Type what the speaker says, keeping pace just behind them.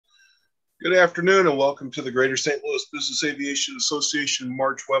Good afternoon and welcome to the Greater St. Louis Business Aviation Association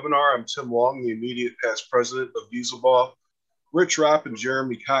March webinar. I'm Tim Long, the immediate past president of GSLBAA. Rich Ropp and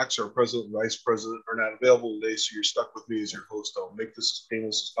Jeremy Cox, our president and vice president, are not available today, so you're stuck with me as your host. I'll make this as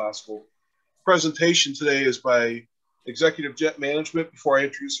painless as possible. Presentation today is by Executive Jet Management. Before I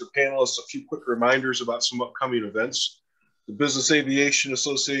introduce our panelists, a few quick reminders about some upcoming events. The Business Aviation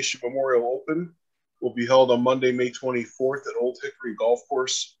Association Memorial Open will be held on Monday, May 24th at Old Hickory Golf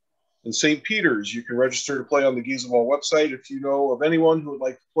Course in St. Peter's. You can register to play on the GSLBAA website. If you know of anyone who would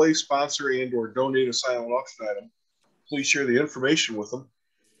like to play, sponsor, and or donate a silent auction item, please share the information with them.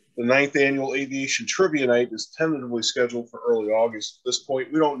 The 9th Annual Aviation Trivia Night is tentatively scheduled for early August. At this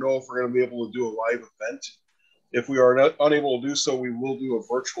point, we don't know if we're going to be able to do a live event. If we are unable to do so, we will do a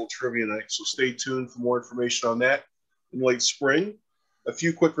virtual trivia night, so stay tuned for more information on that in late spring. A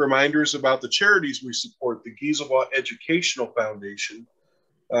few quick reminders about the charities we support. The GSLBAA Educational Foundation.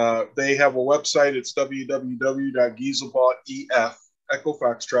 They have a website. It's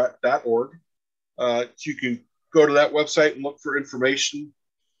www.gslbaaef.org. You can go to that website and look for information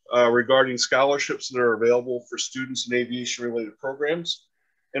regarding scholarships that are available for students in aviation-related programs.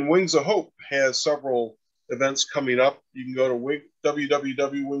 And Wings of Hope has several events coming up. You can go to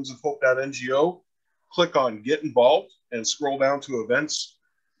www.wingsofhope.ngo, click on Get Involved, and scroll down to events.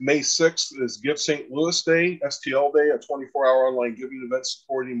 May 6th is Give St. Louis Day, STL Day, a 24-hour online giving event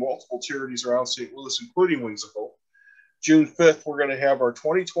supporting multiple charities around St. Louis, including Wings of Hope. June 5th, we're going to have our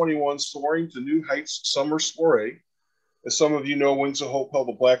 2021 Soaring to New Heights Summer Soiree. As some of you know, Wings of Hope held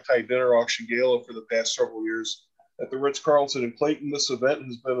a black tie dinner auction gala for the past several years at the Ritz-Carlton in Clayton. This event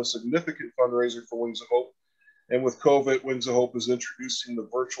has been a significant fundraiser for Wings of Hope. And with COVID, Wings of Hope is introducing the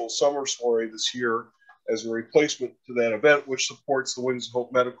virtual summer soiree this year as a replacement to that event, which supports the Wings of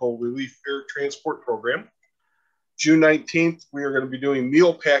Hope Medical Relief Air Transport Program. June 19th, we are going to be doing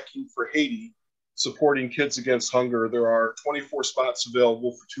meal packing for Haiti, supporting Kids Against Hunger. There are 24 spots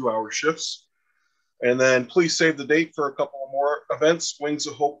available for 2-hour shifts. And then please save the date for a couple more events. Wings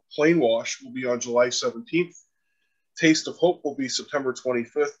of Hope Plane Wash will be on July 17th. Taste of Hope will be September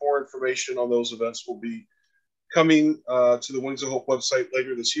 25th. More information on those events will be coming to the Wings of Hope website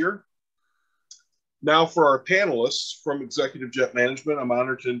later this year. Now for our panelists from Executive Jet Management, I'm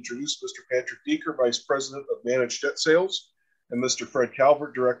honored to introduce Mr. Patrick Deeker, Vice President of Managed Jet Sales, and Mr. Fred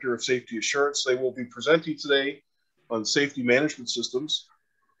Calvert, Director of Safety Assurance. They will be presenting today on safety management systems.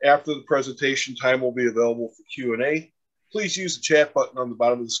 After the presentation, time will be available for Q&A. Please use the chat button on the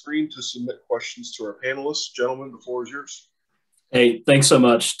bottom of the screen to submit questions to our panelists. Gentlemen, the floor is yours. Hey, thanks so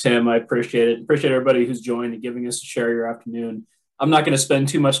much, Tim. I appreciate it. Appreciate everybody who's joined and giving us a share your afternoon. I'm not going to spend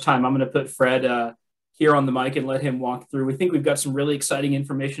too much time. I'm going to put Fred here on the mic and let him walk through. We think we've got some really exciting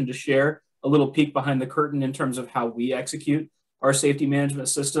information to share, a little peek behind the curtain in terms of how we execute our safety management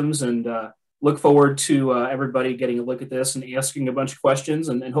systems, and look forward to everybody getting a look at this and asking a bunch of questions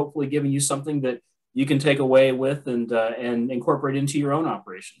and hopefully giving you something that you can take away with and incorporate into your own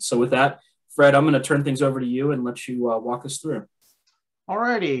operations. So with that, Fred, I'm going to turn things over to you and let you walk us through. All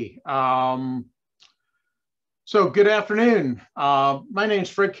righty. So good afternoon. My name is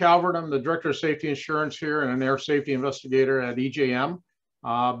Fred Calvert. I'm the Director of Safety Insurance here and an Air Safety Investigator at EJM.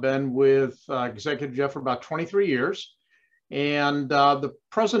 I've been with Executive Jet for about 23 years. And the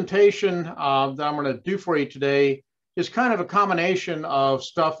presentation that I'm going to do for you today is kind of a combination of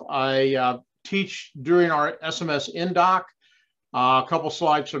stuff I teach during our SMS in-doc, a couple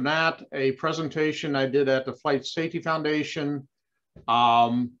slides from that, a presentation I did at the Flight Safety Foundation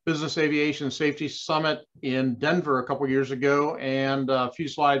Business Aviation Safety Summit in Denver a couple years ago, and a few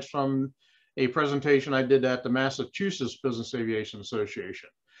slides from a presentation I did at the Massachusetts Business Aviation Association.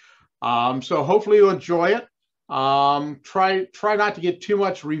 So hopefully you'll enjoy it. Try not to get too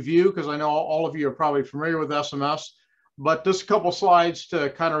much review because I know all of you are probably familiar with SMS, but just a couple slides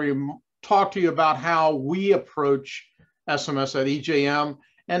to kind of talk to you about how we approach SMS at EJM,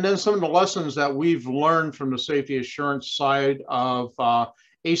 and then some of the lessons that we've learned from the safety assurance side of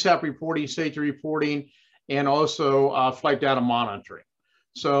ASAP reporting, safety reporting, and also flight data monitoring.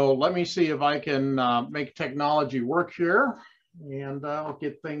 So let me see if I can make technology work here, and I'll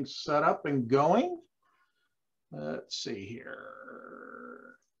get things set up and going. Let's see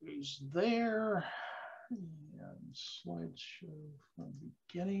here. Who's there? And slideshow from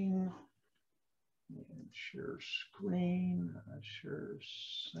beginning. And share screen, share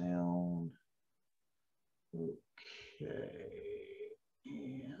sound. Okay,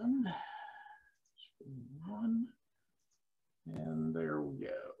 and one, and there we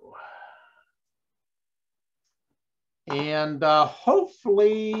go. And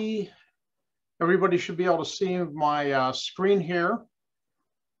hopefully everybody should be able to see my screen here.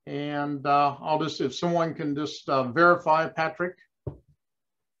 And I'll just, if someone can just verify, Patrick.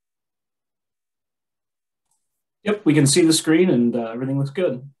 Yep, we can see the screen and everything looks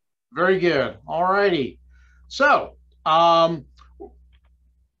good. Very good. All righty. So let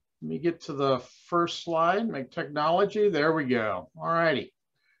me get to the first slide, make technology. There we go. All righty.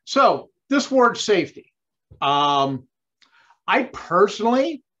 So this word safety. I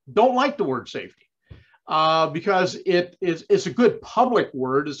personally don't like the word safety because it's a good public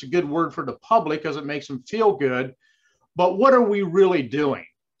word. It's a good word for the public because it makes them feel good. But what are we really doing?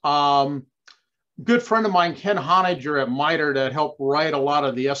 Good friend of mine, Ken Honiger at MITRE, that helped write a lot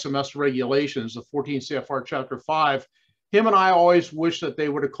of the SMS regulations, the 14 CFR Chapter 5, him and I always wish that they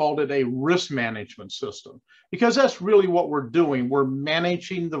would have called it a risk management system, because that's really what we're doing. We're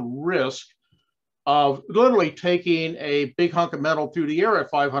managing the risk of literally taking a big hunk of metal through the air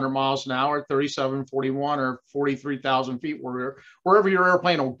at 500 miles an hour, 37, 41, or 43,000 feet, wherever your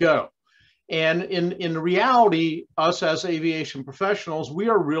airplane will go. And in reality, us as aviation professionals, we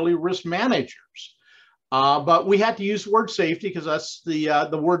are really risk managers. But we had to use the word safety because that's the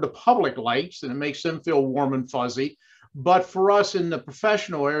word the public likes, and it makes them feel warm and fuzzy. But for us in the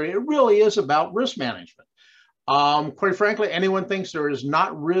professional area, it really is about risk management. Quite frankly, anyone thinks there is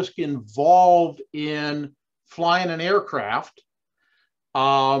not risk involved in flying an aircraft,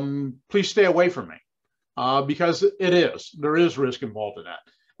 please stay away from me, because it is. There is risk involved in that.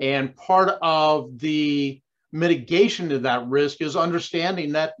 And part of the mitigation of that risk is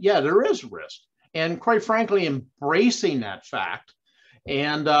understanding that, yeah, there is risk. And quite frankly, embracing that fact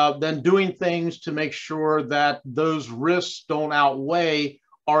and then doing things to make sure that those risks don't outweigh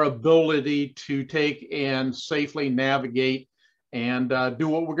our ability to take and safely navigate and do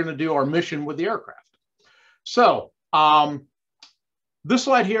what we're going to do, our mission with the aircraft. So this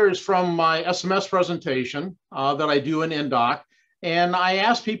slide here is from my SMS presentation that I do in NDOC. And I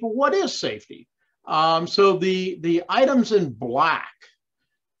ask people, what is safety? So the items in black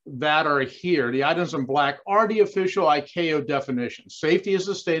that are here, the items in black are the official ICAO definition. Safety is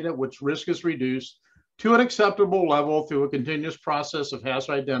a state at which risk is reduced to an acceptable level through a continuous process of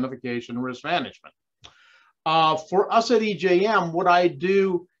hazard identification and risk management. For us at EJM, what I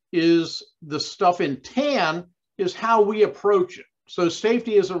do is the stuff in tan is how we approach it. So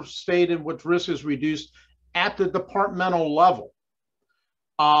safety is a state in which risk is reduced at the departmental level.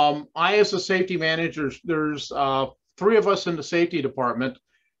 I, as a safety manager, there's 3 of us in the safety department.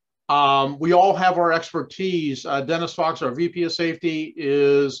 We all have our expertise. Dennis Fox, our VP of safety,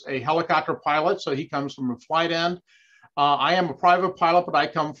 is a helicopter pilot, so he comes from a flight end. I am a private pilot, but I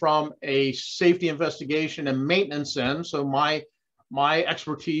come from a safety investigation and maintenance end. So my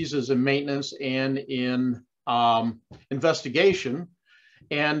expertise is in maintenance and in investigation.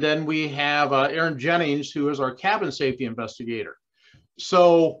 And then we have Aaron Jennings, who is our cabin safety investigator.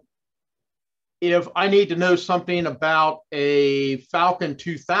 So if I need to know something about a Falcon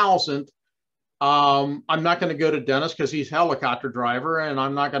 2000, I'm not going to go to Dennis because he's a helicopter driver, and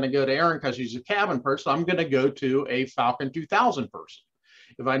I'm not going to go to Aaron because he's a cabin person. I'm going to go to a Falcon 2000 person.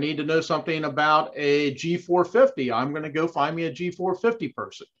 If I need to know something about a G450, I'm going to go find me a G450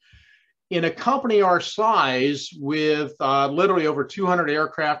 person. In a company our size with literally over 200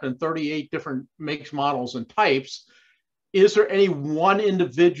 aircraft and 38 different makes, models, and types, is there any one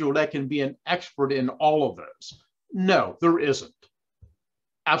individual that can be an expert in all of those? No, there isn't.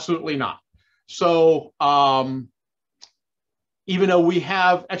 Absolutely not. So even though we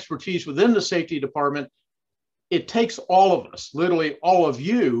have expertise within the safety department, it takes all of us, literally all of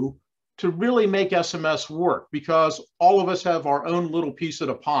you, to really make SMS work, because all of us have our own little piece of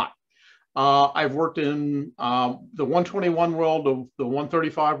the pie. I've worked in the 121 world, the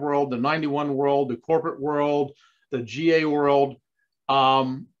 135 world, the 91 world, the corporate world, the GA world,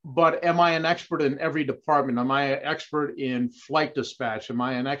 but am I an expert in every department? Am I an expert in flight dispatch? Am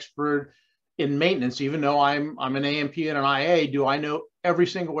I an expert in maintenance? Even though I'm an AMP and an IA, do I know every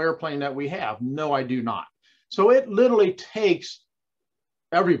single airplane that we have? No, I do not. So it literally takes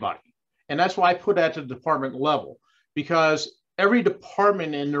everybody. And that's why I put that at the department level, because every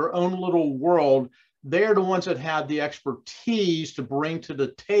department in their own little world, they're the ones that have the expertise to bring to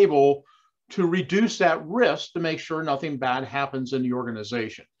the table to reduce that risk, to make sure nothing bad happens in the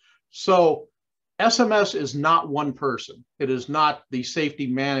organization. So SMS is not one person. It is not the safety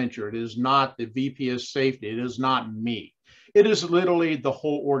manager. It is not the VP of safety. It is not me. It is literally the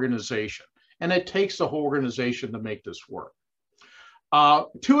whole organization. And it takes the whole organization to make this work.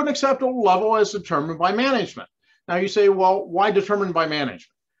 To an acceptable level as determined by management. Now you say, well, why determined by management?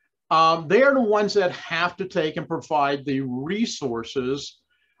 They are the ones that have to take and provide the resources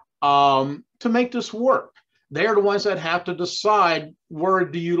to make this work. They're the ones that have to decide where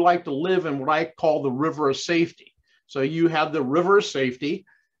do you like to live in what I call the river of safety. So you have the river of safety,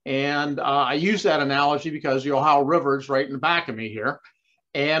 and I use that analogy because the Ohio River is right in the back of me here.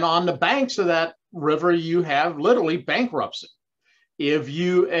 And on the banks of that river, you have literally bankruptcy. If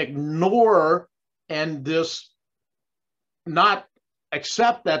you ignore and just not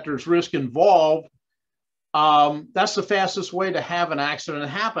accept that there's risk involved, that's the fastest way to have an accident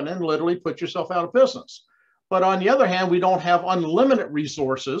happen and literally put yourself out of business. But on the other hand, we don't have unlimited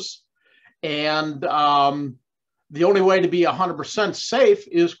resources. And the only way to be 100% safe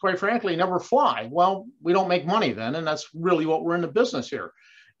is, quite frankly, never fly. Well, we don't make money then. And that's really what we're in the business here.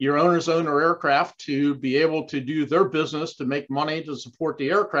 Your owners own their aircraft to be able to do their business, to make money, to support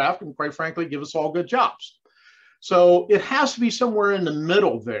the aircraft, and quite frankly, give us all good jobs. So it has to be somewhere in the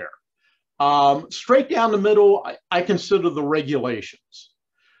middle there. Straight down the middle, I consider the regulations.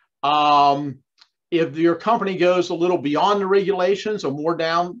 If your company goes a little beyond the regulations or more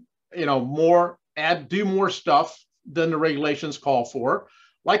down, do more stuff than the regulations call for,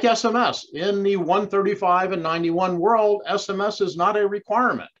 like SMS. In the 135 and 91 world, SMS is not a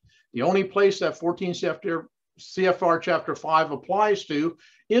requirement. The only place that 14 CFR Chapter 5 applies to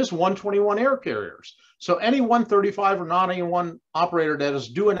is 121 air carriers. So any 135 or 91 operator that is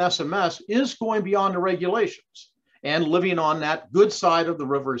doing SMS is going beyond the regulations and living on that good side of the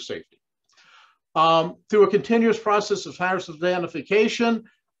river of safety. Through a continuous process of hazard identification,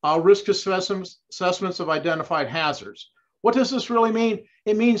 risk assessments of identified hazards. What does this really mean?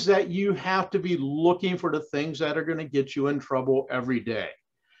 It means that you have to be looking for the things that are going to get you in trouble every day.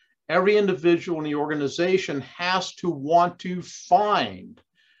 Every individual in the organization has to want to find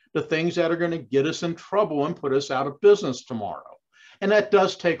the things that are going to get us in trouble and put us out of business tomorrow. And that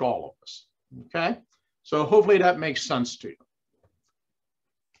does take all of us, okay? So hopefully that makes sense to you.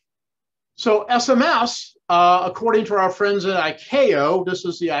 So SMS, according to our friends at ICAO, this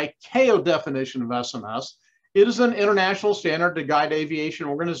is the ICAO definition of SMS. It is an international standard to guide aviation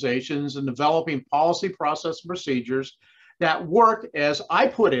organizations in developing policy, process, and procedures that work, as I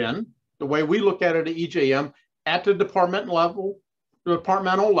put in, the way we look at it at EJM, at the departmental level,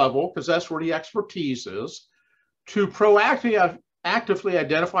 because that's where the expertise is, to proactively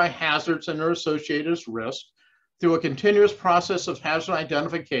identify hazards and their associated risks through a continuous process of hazard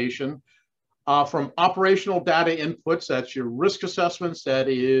identification, from operational data inputs, that's your risk assessments, that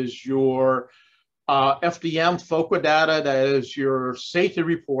is your FDM, FOCA data, that is your safety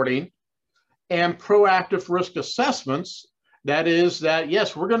reporting, and proactive risk assessments, that is that,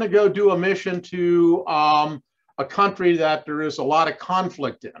 yes, we're going to go do a mission to a country that there is a lot of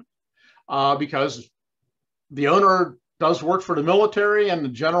conflict in, because the owner does work for the military and the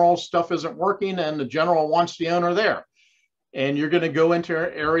general stuff isn't working and the general wants the owner there. And you're going to go into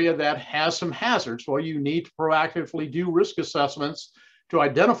an area that has some hazards. Well, you need to proactively do risk assessments to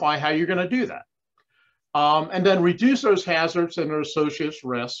identify how you're going to do that. And then reduce those hazards and their associated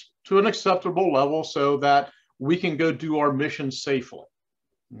risks to an acceptable level so that we can go do our mission safely,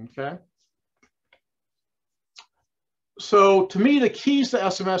 okay? So to me, the keys to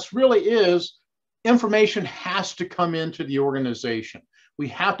SMS really is information has to come into the organization. We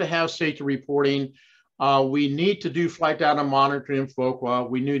have to have safety reporting. We need to do flight data monitoring and FOCA.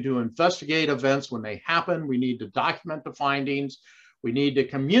 We need to investigate events when they happen. We need to document the findings. We need to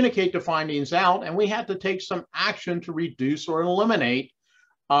communicate the findings out, and we have to take some action to reduce or eliminate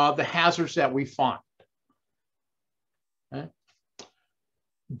the hazards that we find. Okay.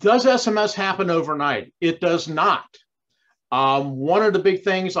 Does SMS happen overnight? It does not. One of the big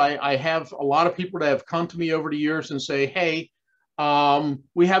things, I have a lot of people that have come to me over the years and say, hey,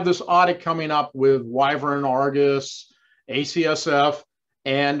 we have this audit coming up with Wyvern, Argus, ACSF,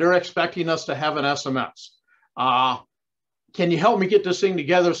 and they're expecting us to have an SMS. Can you help me get this thing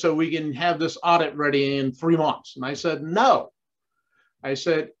together so we can have this audit ready in 3 months? And I said, no. I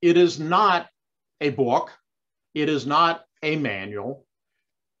said, it is not a book. It is not a manual.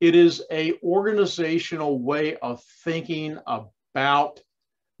 It is an organizational way of thinking about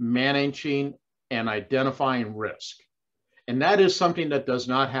managing and identifying risk. And that is something that does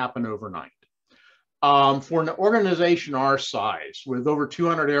not happen overnight. For an organization our size, with over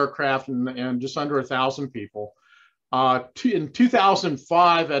 200 aircraft and just under 1,000 people, in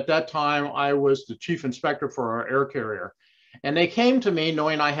 2005, at that time, I was the chief inspector for our air carrier. And they came to me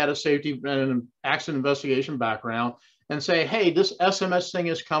knowing I had a safety and accident investigation background and say, hey, this SMS thing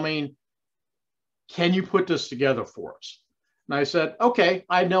is coming. Can you put this together for us? And I said, okay,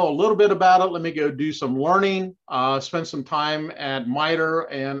 I know a little bit about it. Let me go do some learning, spend some time at MITRE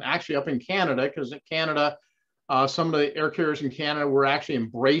and actually up in Canada, because in Canada, some of the air carriers in Canada were actually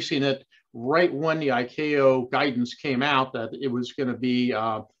embracing it right when the ICAO guidance came out that it was going to be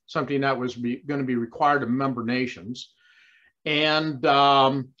something that was going to be required of member nations. And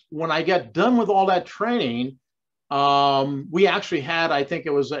when I got done with all that training, we actually had, I think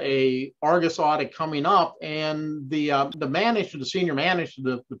it was a Argus audit coming up, and the manager, the senior manager,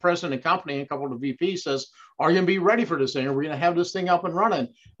 the president of the company, and a couple of the VPs says, "Are you going to be ready for this thing? Are we going to have this thing up and running?"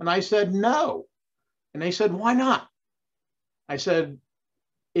 And I said, "No." And they said, "Why not?" I said,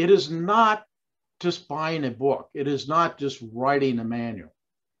 "It is not just buying a book. It is not just writing a manual."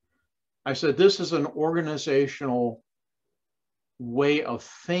 I said, "This is an organizational way of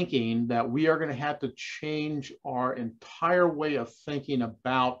thinking that we are going to have to change our entire way of thinking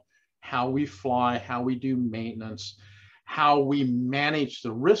about how we fly, how we do maintenance, how we manage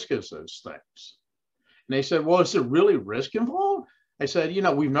the risk of those things." And they said, "Well, is there really risk involved?" I said, "You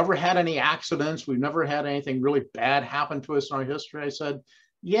know, we've never had any accidents. We've never had anything really bad happen to us in our history." I said,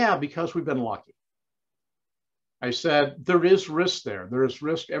 "Yeah, because we've been lucky." I said, "There is risk there. There is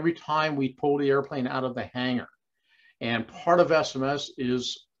risk every time we pull the airplane out of the hangar. And part of SMS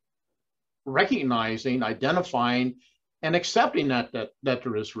is recognizing, identifying, and accepting that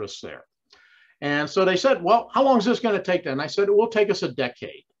there is risk there." And so they said, "Well, how long is this going to take then?" I said, "It will take us a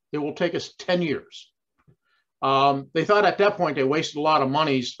decade. It will take us 10 years. They thought at that point they wasted a lot of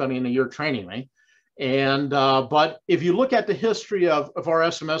money spending a year training me. And but if you look at the history of our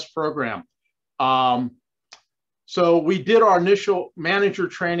SMS program, so we did our initial manager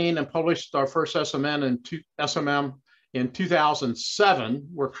training and published our first SMM in 2007.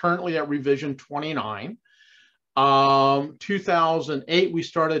 We're currently at revision 29. 2008, we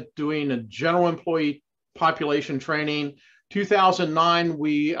started doing a general employee population training. 2009,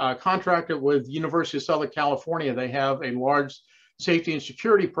 we contracted with University of Southern California. They have a large safety and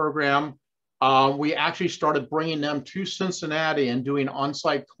security program. We actually started bringing them to Cincinnati and doing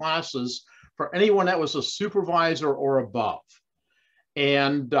on-site classes for anyone that was a supervisor or above.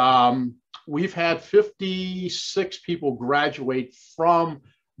 And we've had 56 people graduate from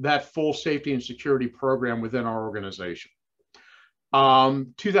that full safety and security program within our organization.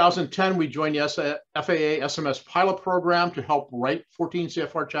 2010, we joined the FAA SMS pilot program to help write 14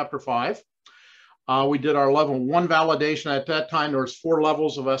 CFR Chapter 5. We did our level 1 validation. At that time, there was 4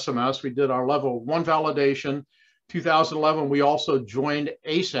 levels of SMS. We did our level 1 validation. 2011, we also joined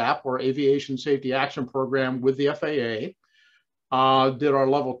ASAP, or Aviation Safety Action Program, with the FAA. Did our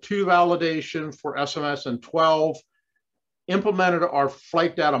level 2 validation for SMS in 12. Implemented our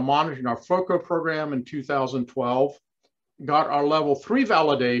flight data monitoring, our FOCO program, in 2012. Got our level 3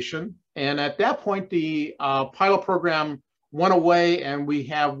 validation. And at that point, the pilot program went away, and we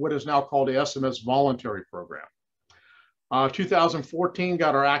have what is now called the SMS voluntary program. 2014,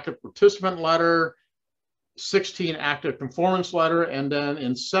 got our active participant letter. 16, active conformance letter. And then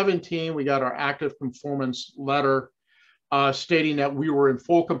in 17, we got our active conformance letter stating that we were in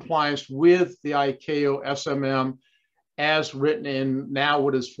full compliance with the ICAO SMM as written in now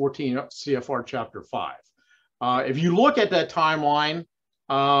what is 14 CFR Chapter 5. If you look at that timeline,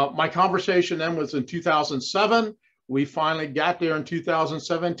 my conversation then was in 2007. We finally got there in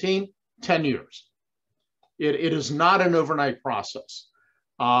 2017, 10 years. It is not an overnight process.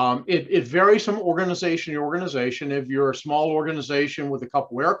 It varies from organization to organization. If you're a small organization with a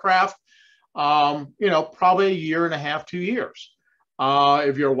couple aircraft, you know, probably a year and a half, 2 years.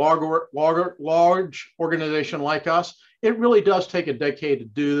 If you're a large organization like us, it really does take a decade to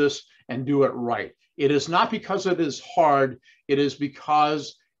do this and do it right. It is not because it is hard. It is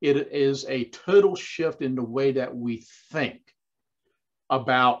because it is a total shift in the way that we think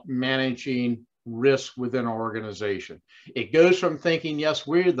about managing risk within our organization. It goes from thinking, yes,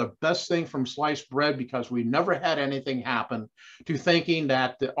 we're the best thing from sliced bread because we never had anything happen, to thinking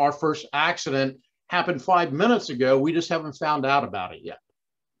that our first accident happened 5 minutes ago. We just haven't found out about it yet.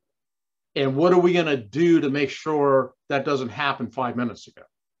 And what are we going to do to make sure that doesn't happen 5 minutes ago?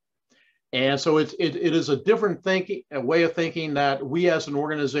 And so it is a different thinking, a way of thinking that we as an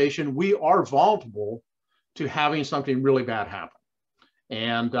organization, we are vulnerable to having something really bad happen.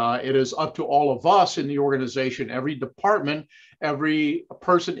 And it is up to all of us in the organization, every department, every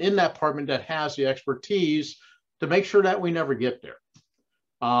person in that department that has the expertise to make sure that we never get there.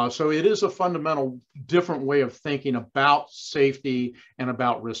 So it is a fundamental different way of thinking about safety and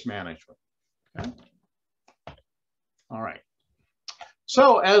about risk management. Okay. All right.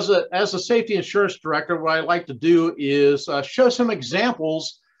 So as a safety insurance director, what I like to do is show some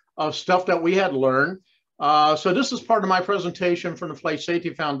examples of stuff that we had learned. So this is part of my presentation from the Flight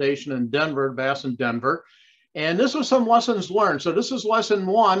Safety Foundation in Denver, BASS in Denver. And this was some lessons learned. So this is lesson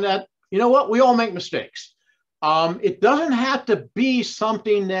 1 that, you know what, we all make mistakes. It doesn't have to be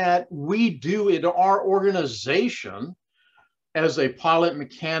something that we do in our organization as a pilot,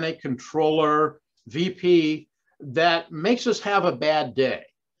 mechanic, controller, VP that makes us have a bad day.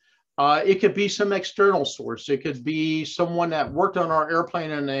 It could be some external source. It could be someone that worked on our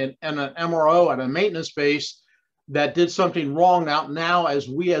airplane in an MRO at a maintenance base that did something wrong. Now as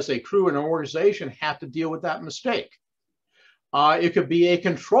we as a crew and an organization have to deal with that mistake. It could be a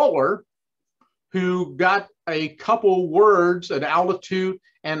controller who got a couple words, an altitude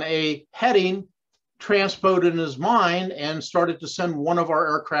and a heading transposed in his mind and started to send one of our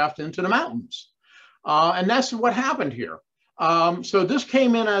aircraft into the mountains. And that's what happened here. So this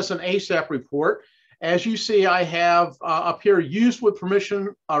came in as an ASAP report. As you see, I have up here used with permission,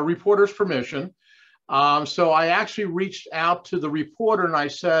 reporter's permission. So I actually reached out to the reporter and I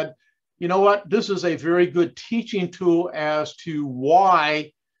said, you know what, this is a very good teaching tool as to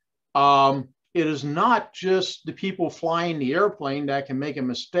why it is not just the people flying the airplane that can make a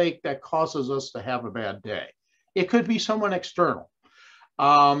mistake that causes us to have a bad day. It could be someone external.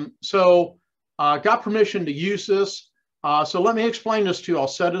 So got permission to use this. So let me explain this to you. I'll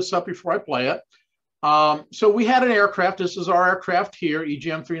set this up before I play it. So we had an aircraft. This is our aircraft here,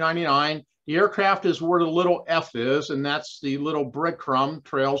 EGM 399. The aircraft is where the little F is, and that's the little breadcrumb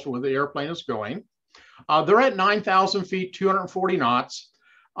trails where the airplane is going. They're at 9,000 feet, 240 knots.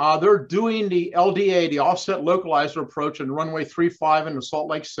 They're doing the LDA, the offset localizer approach, and runway 35 into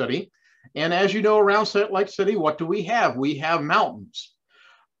Salt Lake City. And as you know, around Salt Lake City, what do we have? We have mountains.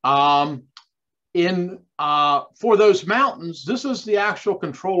 For those mountains, this is the actual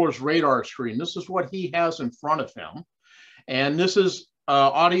controller's radar screen. This is what he has in front of him. And this is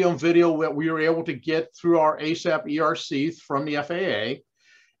audio and video that we were able to get through our ASAP ERC from the FAA.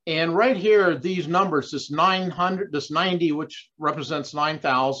 And right here, these numbers, this 900, this 90, which represents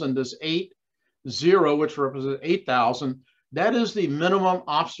 9,000, this 80, which represents 8,000, that is the minimum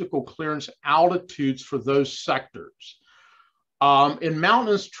obstacle clearance altitudes for those sectors. In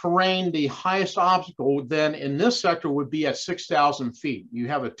mountainous terrain, the highest obstacle then in this sector would be at 6,000 feet. You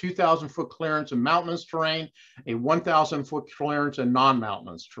have a 2,000 foot clearance in mountainous terrain, a 1,000 foot clearance in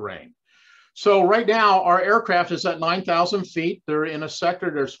non-mountainous terrain. So right now, our aircraft is at 9,000 feet. They're in a sector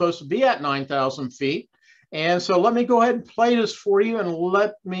they're supposed to be at 9,000 feet. And so let me go ahead and play this for you and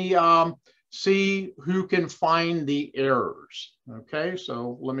let me see who can find the errors. Okay,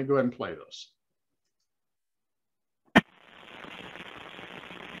 so let me go ahead and play this.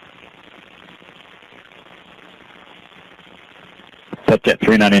 Subjet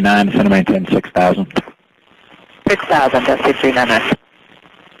 399, center maintain 6,000. 6,000, that's 399.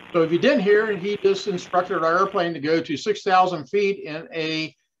 So if you didn't hear, he just instructed our airplane to go to 6,000 feet in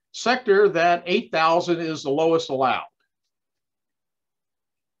a sector that 8,000 is the lowest allowed.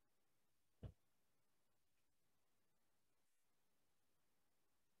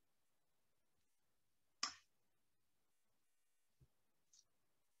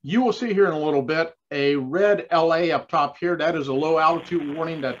 You will see here in a little bit a red LA up top here. That is a low altitude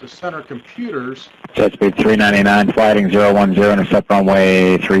warning that the center computers. Jet speed 399, flighting 010, intercept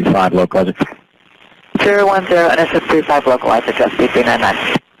runway 35 localizer. 010, intercept 35 localizer, jet speed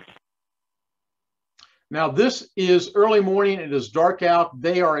 399. Now this is early morning. It is dark out.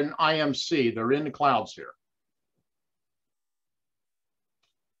 They are in IMC. They're in the clouds here.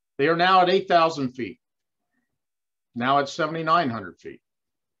 They are now at 8,000 feet. Now at 7,900 feet.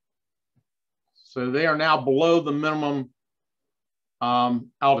 So they are now below the minimum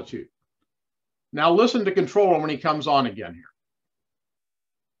altitude. Now listen to controller when he comes on again here.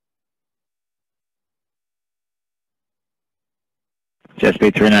 Jet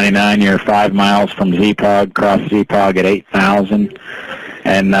speed 399, you're 5 miles from ZPOG, cross ZPOG at 8,000,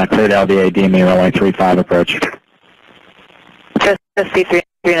 and cleared LDA DME runway 35 approach. Jet speed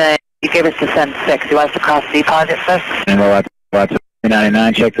 399, you gave us descent 6. You want us to cross ZPOG at 6? And we'll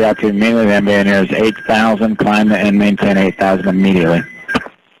 399, check the altitude immediately. The MBA here is 8,000, climb and maintain 8,000 immediately.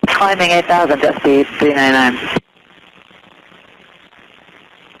 Climbing 8,000, jet speed 399.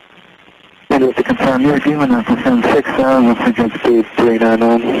 And just to confirm, you're doing a descend 6,000 for jet speed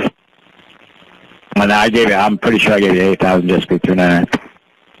 399. And I gave you, I'm pretty sure I gave you 8,000 jet speed 399.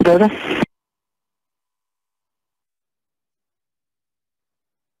 Does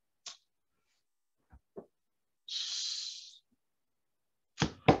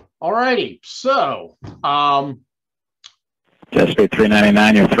All righty, so. Jet speed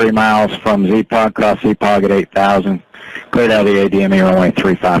 399, you're 3 miles from ZPOG, cross ZPOG at 8,000, cleared LDA DME runway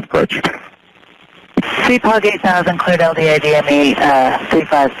 35 approach. ZPOG 8,000, cleared LDA DME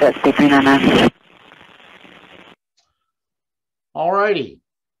 35, jet speed 399. All righty.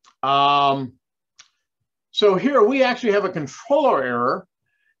 So here we actually have a controller error.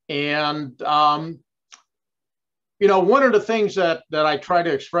 And, you know, one of the things that I try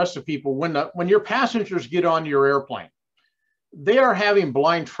to express to people, when your passengers get on your airplane, they are having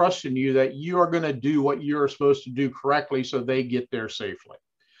blind trust in you that you are going to do what you're supposed to do correctly so they get there safely.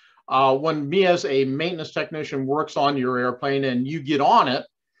 When me as a maintenance technician works on your airplane and you get on it,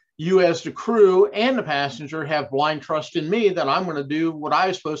 you as the crew and the passenger have blind trust in me that I'm going to do what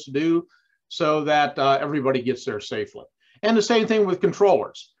I'm supposed to do so that everybody gets there safely. And the same thing with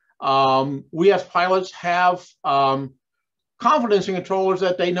controllers. We as pilots have confidence in controllers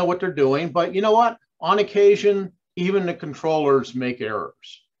that they know what they're doing, but you know what? On occasion, even the controllers make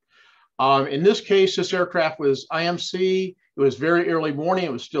errors. In this case, this aircraft was IMC. It was very early morning.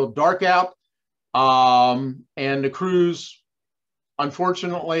 It was still dark out. And the crews,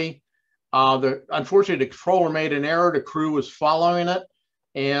 unfortunately, the controller made an error. The crew was following it.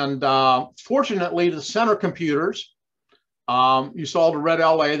 And fortunately, the center computers, you saw the red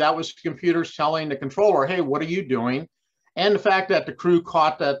LA, that was computers telling the controller, hey, what are you doing? And the fact that the crew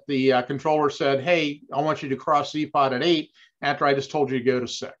caught that the controller said, hey, I want you to cross Z-pod at 8 after I just told you to go to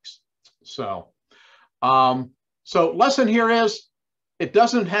 6. So, so lesson here is, it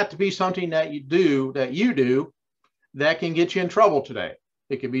doesn't have to be something that you do that can get you in trouble today.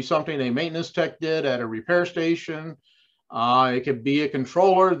 It could be something a maintenance tech did at a repair station. It could be a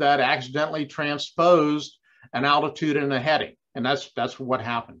controller that accidentally transposed an altitude and a heading. And that's what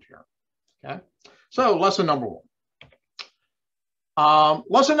happened here. Okay. So lesson number 1.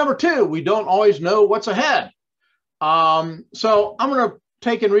 Lesson number 2, we don't always know what's ahead. So I'm going to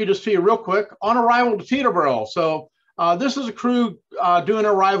take and read this to you real quick. On arrival to Teterboro. So this is a crew doing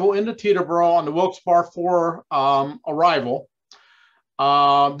arrival into Teterboro on the Wilkes-Barre 4 arrival.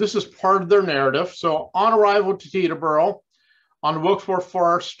 This is part of their narrative. So on arrival to Teterboro on the Wilkes-Barre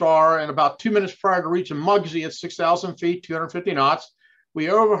 4 star and about 2 minutes prior to reaching Muggsy at 6,000 feet, 250 knots,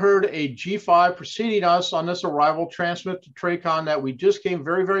 we overheard a G5 preceding us on this arrival transmit to TRACON that we just came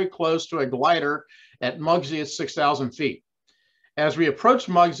very, very close to a glider at Muggsy at 6,000 feet. As we approached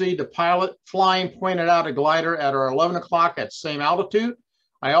Muggsy, the pilot flying pointed out a glider at our 11 o'clock at same altitude.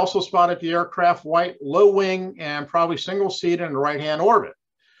 I also spotted the aircraft white, low wing, and probably single seat in the right-hand orbit.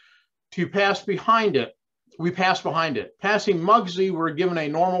 To pass behind it, we passed behind it. Passing Muggsy, we're given a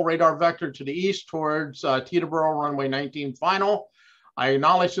normal radar vector to the east towards Teterboro runway 19 final. I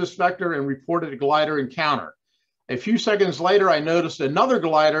acknowledged this vector and reported a glider encounter. A few seconds later, I noticed another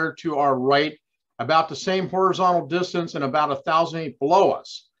glider to our right, about the same horizontal distance and about 1,000 feet below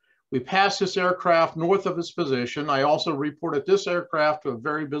us. We passed this aircraft north of its position. I also reported this aircraft to a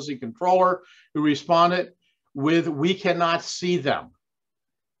very busy controller who responded with, we cannot see them.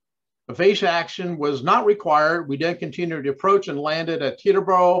 Evasive action was not required. We then continued to approach and landed at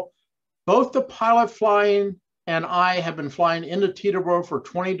Teterboro. Both the pilot flying and I have been flying into Teterboro for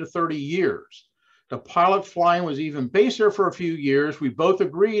 20 to 30 years. The pilot flying was even based there for a few years. We both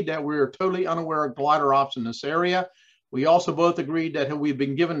agreed that we were totally unaware of glider ops in this area. We also both agreed that had we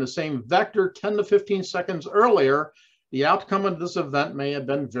been given the same vector 10 to 15 seconds earlier, the outcome of this event may have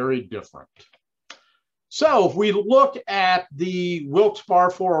been very different. So if we look at the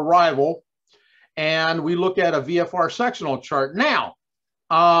Wilkes-Barre 4 arrival and we look at a VFR sectional chart. Now,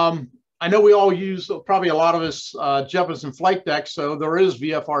 I know we all use, probably a lot of us, Jeppesen flight deck, so there is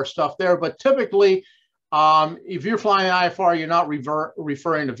VFR stuff there, but typically, if you're flying IFR, you're not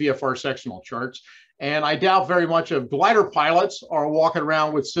referring to VFR sectional charts. And I doubt very much if glider pilots are walking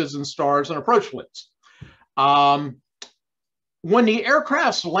around with SIDS and stars and approach fleets. When the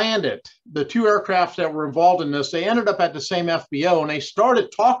aircrafts landed, the 2 aircrafts that were involved in this, they ended up at the same FBO and they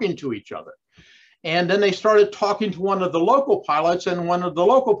started talking to each other. And then they started talking to one of the local pilots, and one of the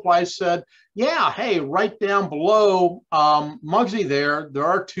local pilots said, yeah, hey, right down below Muggsy there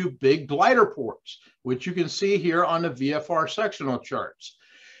are 2 big glider ports, which you can see here on the VFR sectional charts.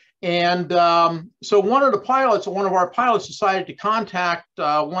 And so one of our pilots decided to contact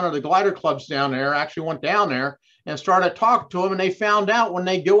one of the glider clubs down there, actually went down there and started talking to them. And they found out when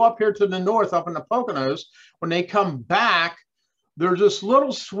they go up here to the north, up in the Poconos, when they come back, there's this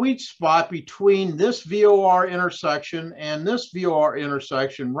little sweet spot between this VOR intersection and this VOR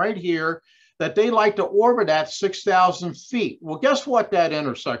intersection right here that they like to orbit at 6,000 feet. Well, guess what that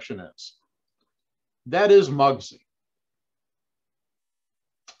intersection is? That is Muggsy.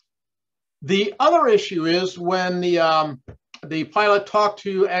 The other issue is when the pilot talked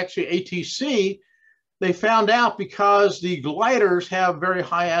to actually ATC, they found out because the gliders have very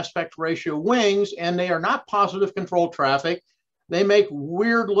high aspect ratio wings and they are not positive control traffic, they make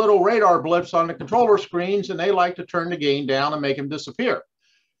weird little radar blips on the controller screens and they like to turn the gain down and make them disappear.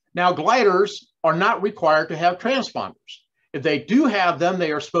 Now, gliders are not required to have transponders. If they do have them,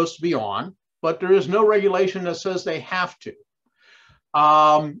 they are supposed to be on, but there is no regulation that says they have to.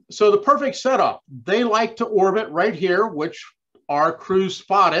 So the perfect setup, they like to orbit right here, which our crew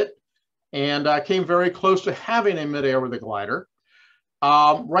spotted and came very close to having a midair with a glider.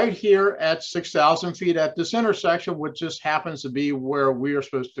 Right here at 6,000 feet at this intersection, which just happens to be where we are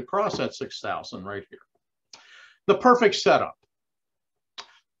supposed to cross at 6,000 right here. The perfect setup.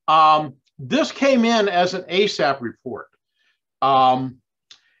 This came in as an ASAP report.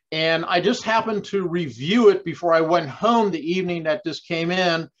 And I just happened to review it before I went home the evening that this came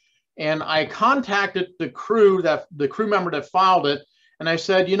in. And I contacted the crew member that filed it. And I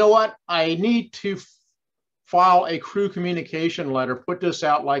said, you know what? I need to file a crew communication letter, put this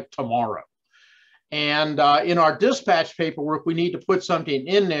out like tomorrow. And in our dispatch paperwork, we need to put something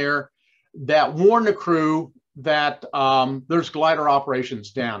in there that warn the crew that there's glider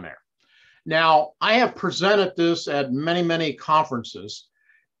operations down there. Now, I have presented this at many, many conferences.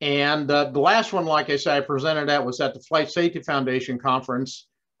 And the last one, like I said, I presented at was at the Flight Safety Foundation conference.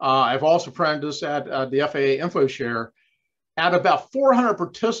 I've also presented this at the FAA InfoShare. At about 400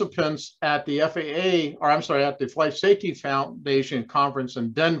 participants at the at the Flight Safety Foundation conference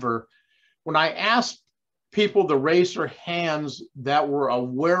in Denver, when I asked people to raise their hands that were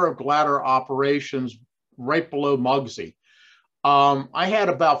aware of glider operations right below Muggsy, I had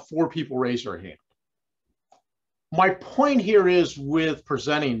about 4 people raise their hand. My point here is with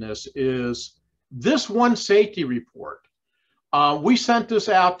presenting this is this one safety report. We sent this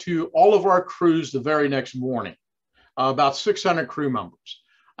out to all of our crews the very next morning, about 600 crew members.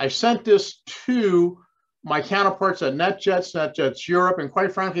 I sent this to my counterparts at NetJets Europe, and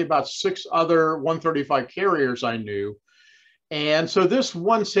quite frankly, about 6 other 135 carriers I knew. And so this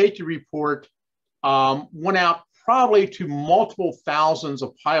one safety report went out probably to multiple thousands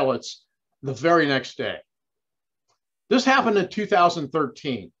of pilots the very next day. This happened in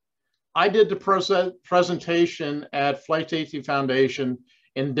 2013. I did the presentation at Flight Safety Foundation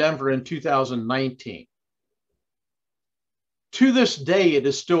in Denver in 2019. To this day, it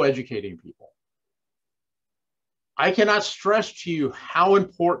is still educating people. I cannot stress to you how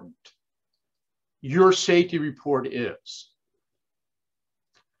important your safety report is.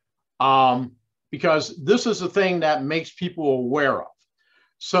 Because this is the thing that makes people aware of.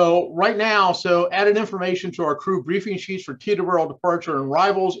 So right now, added information to our crew briefing sheets for Teterboro departure and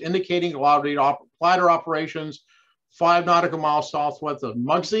arrivals, indicating glider operations 5 nautical miles southwest of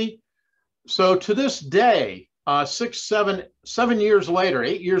Muggsy. So to this day, 7 years later,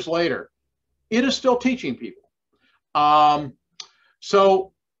 8 years later, it is still teaching people. During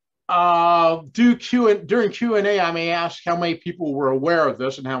Q&A, I may ask how many people were aware of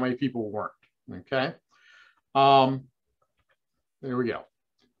this and how many people weren't. Okay. There we go.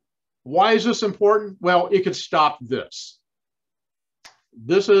 Why is this important? Well, it could stop this.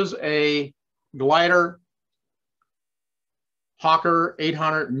 This is a glider Hawker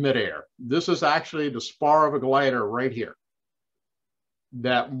 800 midair. This is actually the spar of a glider right here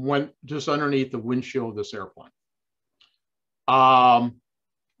that went just underneath the windshield of this airplane.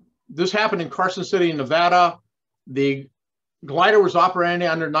 This happened in Carson City, Nevada. The glider was operating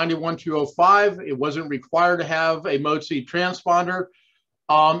under 91205. It wasn't required to have a mode C transponder.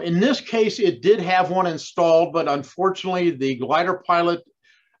 In this case, it did have one installed, but unfortunately, the glider pilot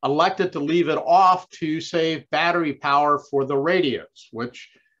elected to leave it off to save battery power for the radios, which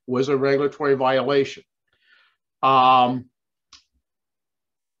was a regulatory violation.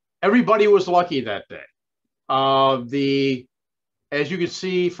 Everybody was lucky that day. As you can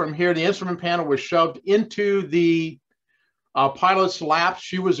see from here, the instrument panel was shoved into the pilot's lap.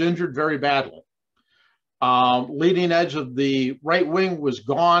 She was injured very badly. Leading edge of the right wing was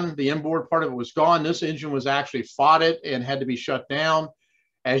gone. The inboard part of it was gone. This engine was actually foughted and had to be shut down.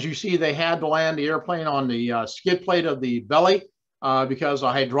 As you see, they had to land the airplane on the skid plate of the belly because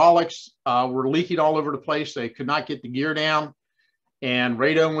the hydraulics were leaking all over the place. They could not get the gear down, and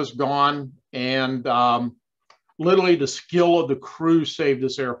radome was gone. And literally the skill of the crew saved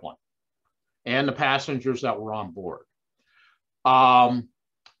this airplane and the passengers that were on board.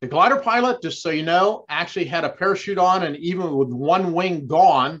 The glider pilot, just so you know, actually had a parachute on, and even with one wing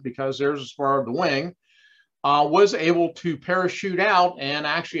gone, because there's a spar of the wing, was able to parachute out, and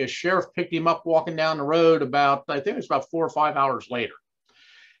actually a sheriff picked him up walking down the road about, I think it was about 4 or 5 hours later,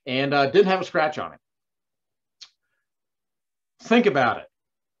 and didn't have a scratch on him. Think about it.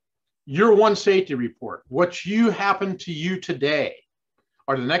 Your one safety report, what you happen to you today,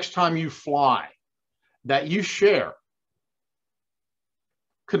 or the next time you fly, that you share,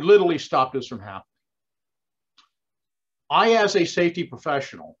 could literally stop this from happening. I, as a safety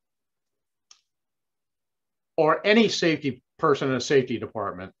professional, or any safety person in a safety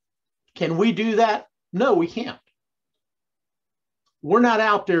department. Can we do that? No, we can't. We're not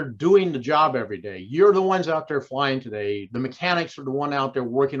out there doing the job every day. You're the ones out there flying today. The mechanics are the one out there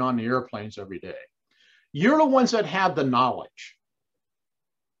working on the airplanes every day. You're the ones that have the knowledge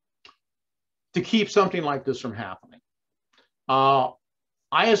to keep something like this from happening. I,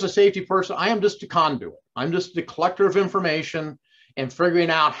 as a safety person, I am just a conduit. I'm just the collector of information and figuring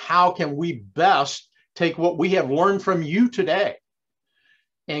out how can we best take what we have learned from you today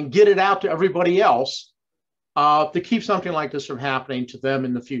and get it out to everybody else to keep something like this from happening to them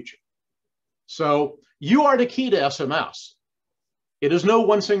in the future. So you are the key to SMS. It is no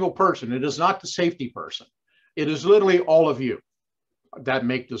one single person. It is not the safety person. It is literally all of you that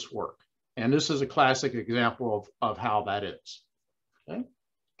make this work. And this is a classic example of how that is. Okay.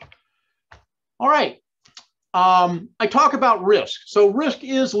 All right. I talk about risk. So risk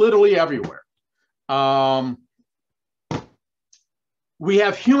is literally everywhere. We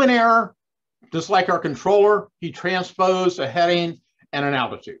have human error, just like our controller. He transposed a heading and an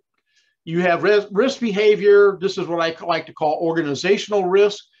altitude. You have risk behavior. This is what I like to call organizational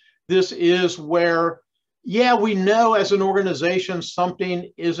risk. This is where, yeah, we know as an organization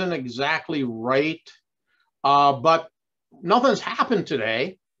something isn't exactly right, but nothing's happened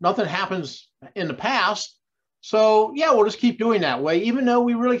today. Nothing happens in the past. So yeah, we'll just keep doing that way, even though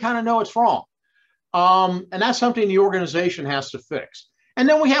we really kind of know it's wrong. And that's something the organization has to fix. And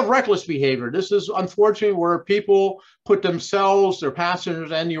then we have reckless behavior. This is unfortunately where people put themselves, their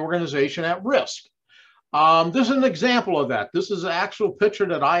passengers, and the organization at risk. This is an example of that. This is an actual picture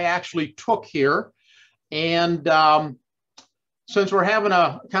that I actually took here. And since we're having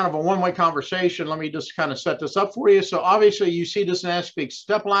a kind of a one-way conversation, let me just kind of set this up for you. So obviously you see this Naspig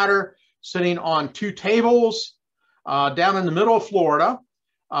step ladder sitting on two tables down in the middle of Florida.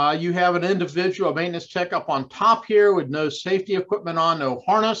 You have an individual, a maintenance tech up on top here with no safety equipment on, no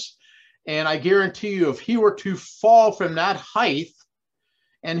harness. And I guarantee you, if he were to fall from that height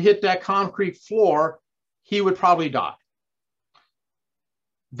and hit that concrete floor, he would probably die.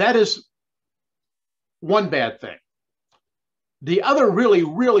 That is one bad thing. The other really,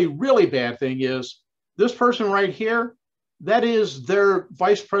 really, really bad thing is this person right here, that is their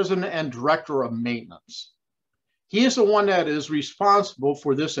vice president and director of maintenance. He is the one that is responsible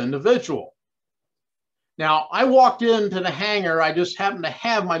for this individual. Now, I walked into the hangar. I just happened to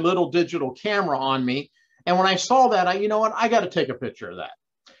have my little digital camera on me. And when I saw that, you know what? I got to take a picture of that.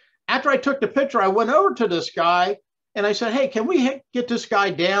 After I took the picture, I went over to this guy and I said, hey, can we get this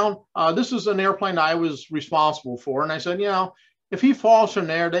guy down? This is an airplane I was responsible for. And I said, you know, if he falls from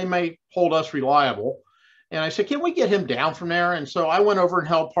there, they may hold us reliable. And I said, can we get him down from there? And so I went over and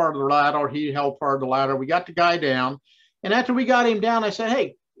held part of the ladder. He held part of the ladder. We got the guy down. And after we got him down, I said,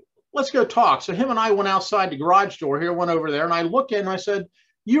 hey, let's go talk. So him and I went outside the garage door here, went over there. And I looked at him and I said,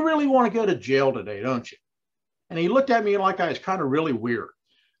 you really want to go to jail today, don't you? And he looked at me like I was kind of really weird.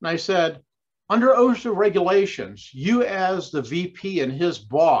 And I said, under OSHA regulations, you as the VP and his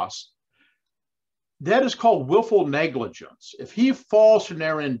boss, that is called willful negligence. If he falls from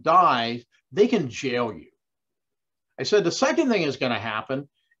there and dies, they can jail you. I said, the second thing is going to happen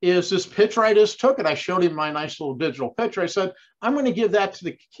is this picture I just took, and I showed him my nice little digital picture. I said, I'm going to give that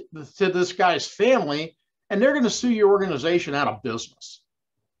to this guy's family, and they're going to sue your organization out of business.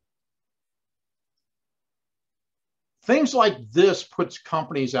 Things like this puts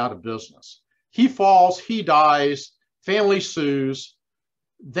companies out of business. He falls, he dies, family sues.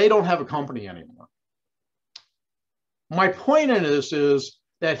 They don't have a company anymore. My point in this is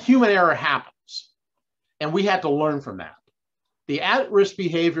that human error happens. And we have to learn from that. The at-risk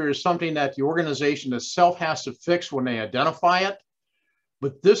behavior is something that the organization itself has to fix when they identify it.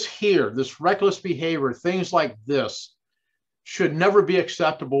 But this here, this reckless behavior, things like this, should never be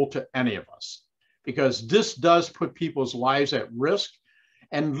acceptable to any of us, because this does put people's lives at risk.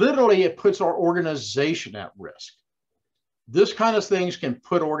 And literally, it puts our organization at risk. This kind of things can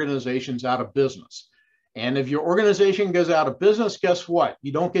put organizations out of business. And if your organization goes out of business, guess what?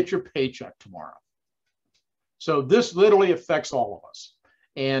 You don't get your paycheck tomorrow. So this literally affects all of us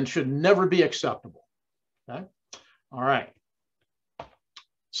and should never be acceptable. Okay. All right.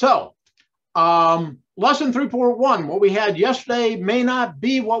 So lesson 3.1, what we had yesterday may not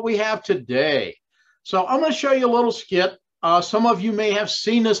be what we have today. So I'm going to show you a little skit. Some of you may have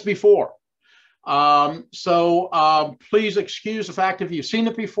seen this before. Please excuse the fact if you've seen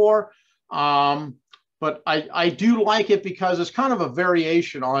it before. But I do like it because it's kind of a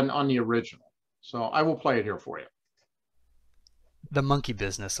variation on the original. So I will play it here for you. The monkey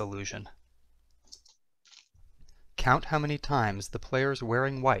business illusion. Count how many times the players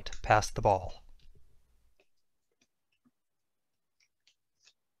wearing white pass the ball.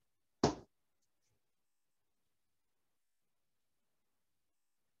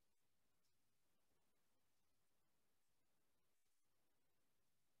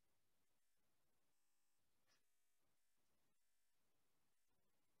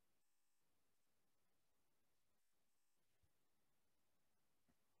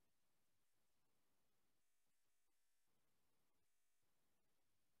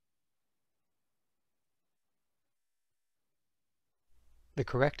 The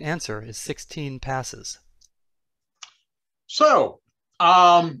correct answer is 16 passes. So,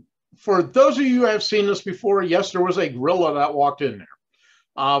 for those of you who have seen this before, yes, there was a gorilla that walked in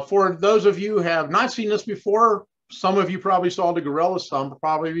there. For those of you who have not seen this before, some of you probably saw the gorilla, some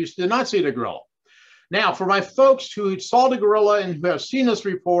probably did not see the gorilla. Now, for my folks who saw the gorilla and who have seen this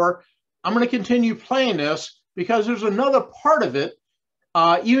before, I'm going to continue playing this because there's another part of it,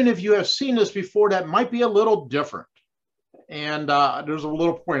 even if you have seen this before, that might be a little different. And there's a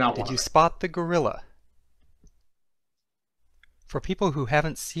little point out. Did you spot the gorilla? For people who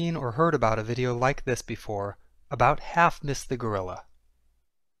haven't seen or heard about a video like this before, about half missed the gorilla.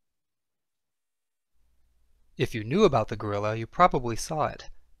 If you knew about the gorilla, you probably saw it.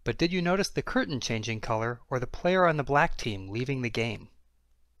 But did you notice the curtain changing color or the player on the black team leaving the game?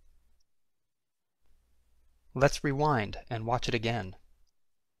 Let's rewind and watch it again.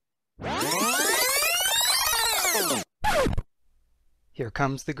 Here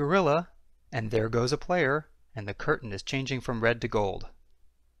comes the gorilla, and there goes a player, and the curtain is changing from red to gold.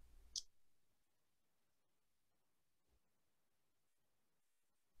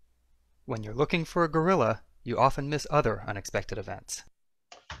 When you're looking for a gorilla, you often miss other unexpected events.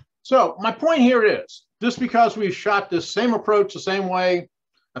 So my point here is, just because we've shot this same approach the same way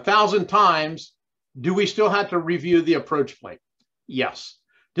 1,000 times, do we still have to review the approach plate? Yes.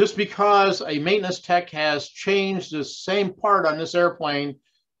 Just because a maintenance tech has changed the same part on this airplane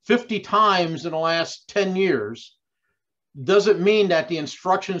 50 times in the last 10 years, doesn't mean that the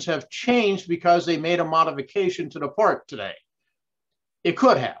instructions have changed because they made a modification to the part today. It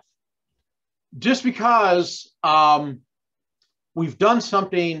could have. Just because we've done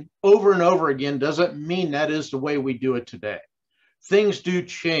something over and over again doesn't mean that is the way we do it today. Things do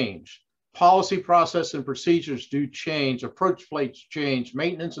change. Policy, process, and procedures do change. Approach plates change.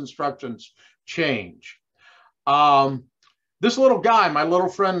 Maintenance instructions change. This little guy, my little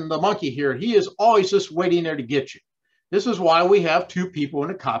friend, the monkey here, he is always just waiting there to get you. This is why we have 2 people in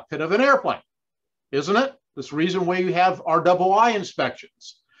the cockpit of an airplane, isn't it? This is the reason why we have our GSLBAA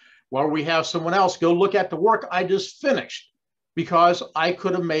inspections, where we have someone else go look at the work I just finished because I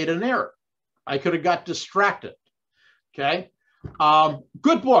could have made an error. I could have got distracted, okay?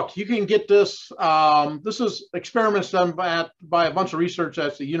 Good book. You can get this. This is experiments done by a bunch of research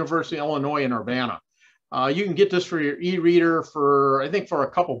at the University of Illinois in Urbana. You can get this for your e-reader for, I think, for a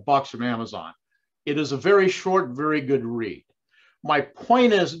couple bucks from Amazon. It is a very short, very good read. My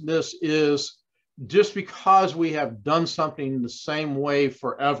point is this is just because we have done something the same way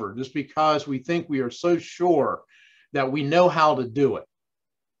forever, just because we think we are so sure that we know how to do it.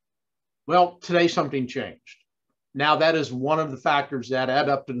 Well, today something changed. Now that is one of the factors that add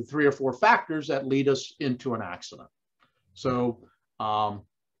up to the 3 or 4 factors that lead us into an accident. So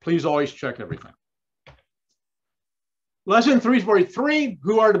please always check everything. Lesson 343,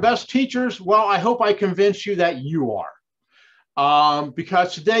 who are the best teachers? Well, I hope I convinced you that you are.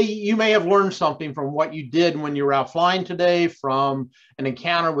 Because today you may have learned something from what you did when you were out flying today, from an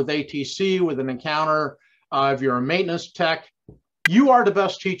encounter with ATC, with an encounter if you're a maintenance tech. You are the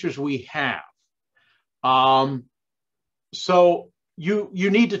best teachers we have. So you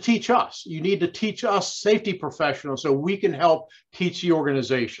need to teach us. You need to teach us safety professionals so we can help teach the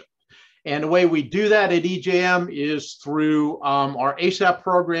organization. And the way we do that at EJM is through our ASAP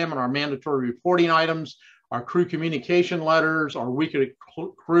program and our mandatory reporting items, our crew communication letters, our weekly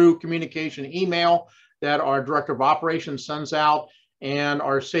crew communication email that our director of operations sends out, and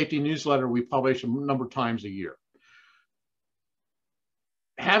our safety newsletter we publish a number of times a year.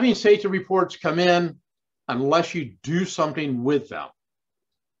 Having safety reports come in, unless you do something with them,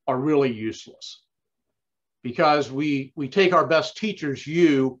 are really useless. Because we take our best teachers,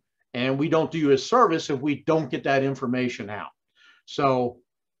 you, and we don't do you a service if we don't get that information out. So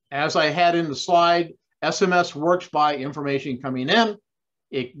as I had in the slide, SMS works by information coming in.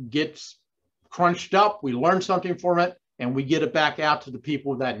 It gets crunched up. We learn something from it, and we get it back out to the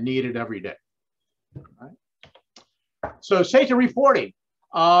people that need it every day. All right. So safety reporting.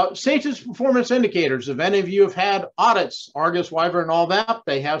 Safety performance indicators. If any of you have had audits, Argus, Wyvern, and all that,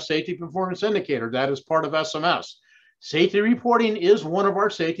 they have safety performance indicator. That is part of SMS. Safety reporting is one of our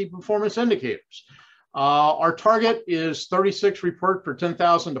safety performance indicators. Our target is 36 report per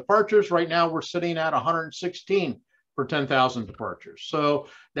 10,000 departures. Right now, we're sitting at 116 per 10,000 departures. So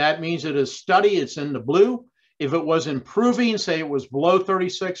that means it is steady. It's in the blue. If it was improving, say it was below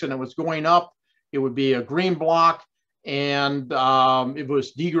 36 and it was going up, it would be a green block. And if it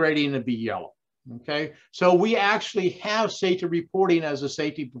was degrading, it'd be yellow. Okay, so we actually have safety reporting as a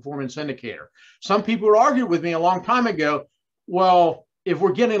safety performance indicator. Some people would argue with me a long time ago, well, if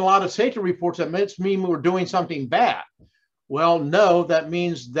we're getting a lot of safety reports, that must mean we're doing something bad. Well, no, that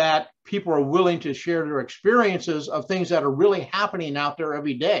means that people are willing to share their experiences of things that are really happening out there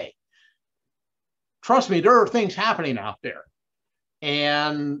every day. Trust me, there are things happening out there.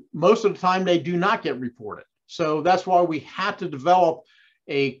 And most of the time they do not get reported. So that's why we had to develop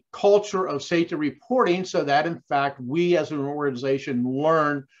a culture of safety reporting so that, in fact, we as an organization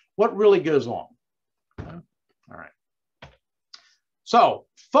learn what really goes on. Okay. All right. So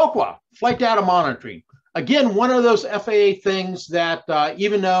FOQA, flight data monitoring. Again, one of those FAA things that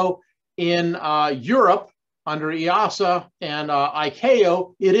even though in Europe under EASA and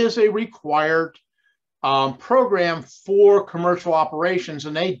ICAO, it is a required program for commercial operations,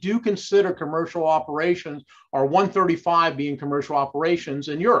 and they do consider commercial operations or 135 being commercial operations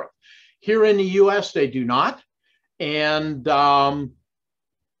in Europe. Here in the US, they do not. And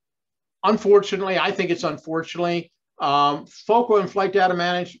unfortunately, I think it's unfortunately, FOQA and flight data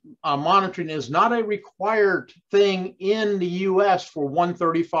monitoring is not a required thing in the US for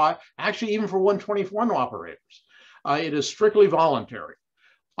 135, actually even for 121 operators. It is strictly voluntary.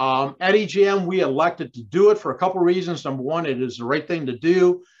 At EGM, we elected to do it for a couple of reasons. Number one, it is the right thing to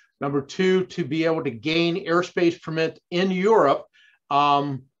do. Number two, to be able to gain airspace permit in Europe.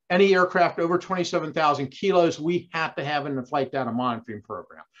 Any aircraft over 27,000 kilos, we have to have in the flight data monitoring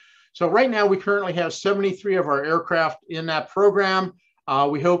program. So right now, we currently have 73 of our aircraft in that program.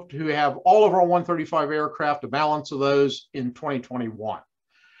 We hope to have all of our 135 aircraft, a balance of those in 2021.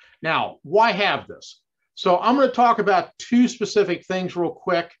 Now, why have this? So I'm going to talk about two specific things real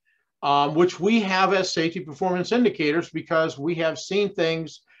quick, which we have as safety performance indicators because we have seen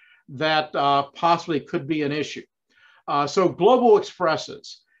things that possibly could be an issue. So global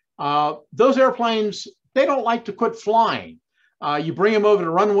expresses, those airplanes, they don't like to quit flying. You bring them over the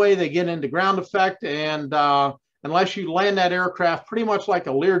runway, they get into ground effect, and unless you land that aircraft pretty much like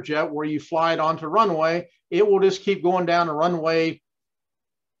a Learjet where you fly it onto runway, it will just keep going down the runway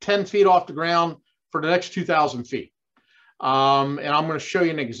 10 feet off the ground for the next 2,000 feet. And I'm going to show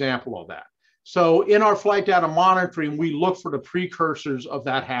you an example of that. So in our flight data monitoring, we look for the precursors of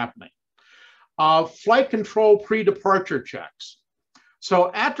that happening. Flight control pre-departure checks.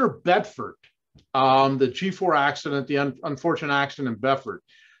 So after Bedford, the G4 accident, the unfortunate accident in Bedford,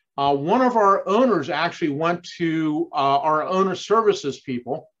 one of our owners actually went to our owner services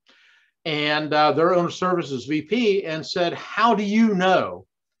people and their owner services VP and said, how do you know,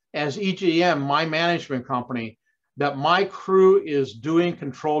 as EGM, my management company, that my crew is doing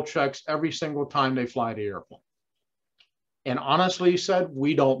control checks every single time they fly the airplane? And honestly, he said,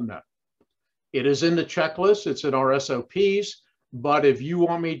 we don't know. It is in the checklist, it's in our SOPs, but if you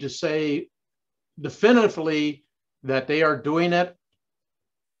want me to say definitively that they are doing it,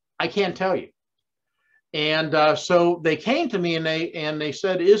 I can't tell you. And so they came to me and they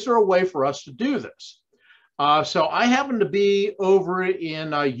said, is there a way for us to do this? So I happen to be over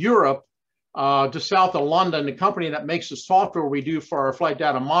in Europe, just south of London. The company that makes the software we do for our flight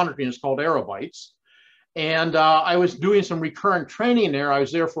data monitoring is called Aerobytes. And I was doing some recurrent training there. I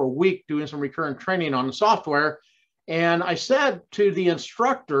was there for a week doing some recurrent training on the software. And I said to the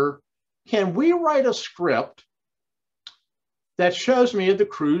instructor, can we write a script that shows me if the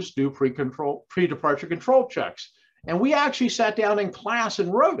crews do pre-departure control checks? And we actually sat down in class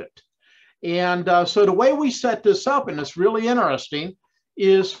and wrote it. And so the way we set this up, and it's really interesting,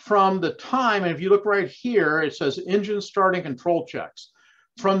 is from the time, and if you look right here, it says engine starting control checks.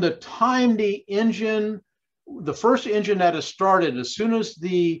 From the time the engine, the first engine that is started, as soon as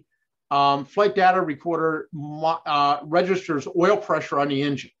the flight data recorder registers oil pressure on the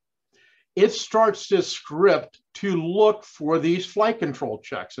engine, it starts this script to look for these flight control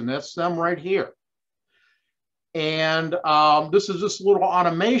checks, and that's them right here. And this is just a little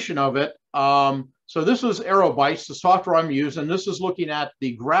automation of it. So this is Aerobytes, the software I'm using. This is looking at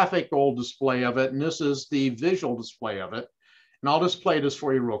the graphical display of it, and this is the visual display of it. And I'll just play this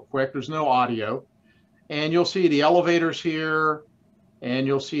for you real quick. There's no audio. And you'll see the elevators here, and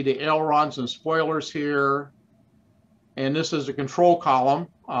you'll see the ailerons and spoilers here. And this is the control column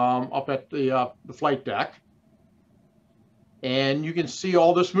up at the flight deck. And you can see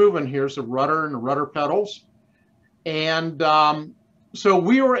all this movement. Here's the rudder and the rudder pedals. And so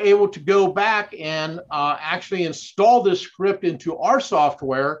we were able to go back and actually install this script into our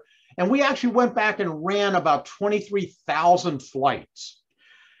software. And we actually went back and ran about 23,000 flights.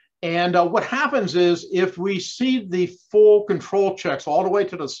 And what happens is if we see the full control checks all the way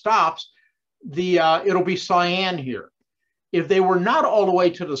to the stops, it'll be cyan here. If they were not all the way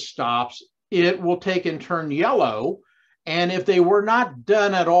to the stops, it will take and turn yellow. And if they were not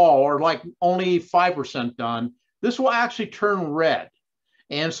done at all, or like only 5% done, this will actually turn red.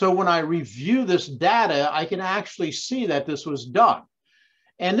 And so when I review this data, I can actually see that this was done.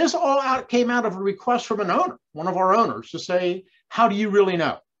 And this all came out of a request from an owner, one of our owners, to say, how do you really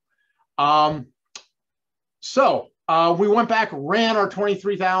know? We went back, ran our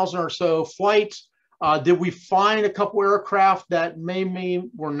 23,000 or so flights. Did we find a couple aircraft that maybe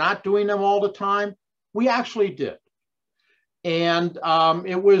were not doing them all the time? We actually did. And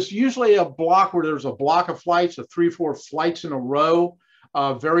it was usually a block where there's a block of flights, of 3 or 4 flights in a row,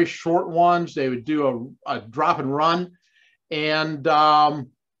 very short ones. They would do a drop and run. And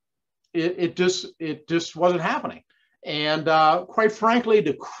it just wasn't happening. And quite frankly,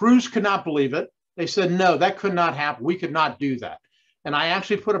 the crews could not believe it. They said, no, that could not happen. We could not do that. And I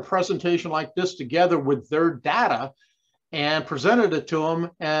actually put a presentation like this together with their data and presented it to them.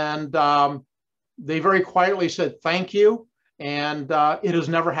 And they very quietly said, thank you. And it has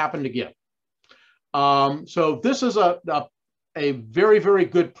never happened again. So this is a very, very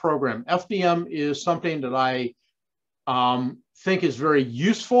good program. FDM is something that I think is very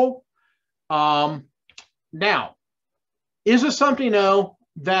useful. Now, is it something, though,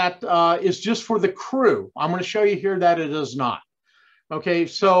 that is just for the crew? I'm going to show you here that it is not. Okay,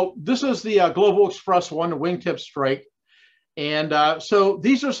 so this is the Global Express 1, the wingtip strike. And so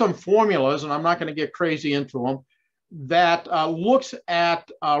these are some formulas, and I'm not going to get crazy into them, that looks at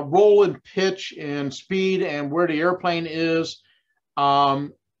roll and pitch and speed and where the airplane is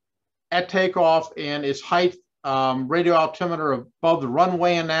at takeoff and its height, radio altimeter above the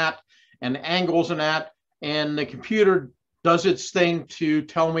runway and that, and angles and that. And the computer does its thing to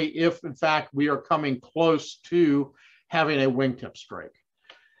tell me if, in fact, we are coming close to having a wingtip strike.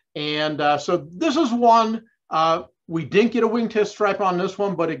 And so this is one, we didn't get a wingtip strike on this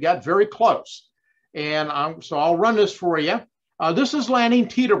one, but it got very close. And so I'll run this for you. This is landing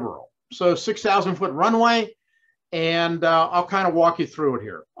Teterboro, so 6,000 foot runway. And I'll kind of walk you through it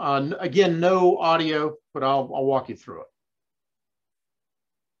here. Again, no audio, but I'll walk you through it.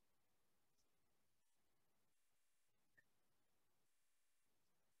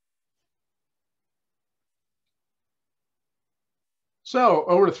 So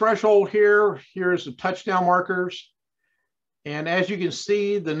over the threshold here, here's the touchdown markers. And as you can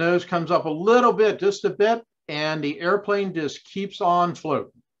see, the nose comes up a little bit, just a bit, and the airplane just keeps on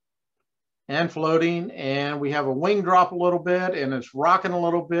floating and floating. And we have a wing drop a little bit, and it's rocking a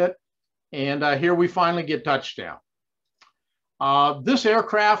little bit. And here we finally get touchdown. This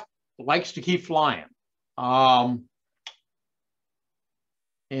aircraft likes to keep flying. And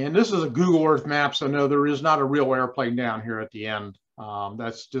this is a Google Earth map, so no, there is not a real airplane down here at the end.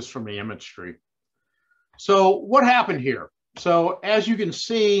 That's just from the imagery. So what happened here? So as you can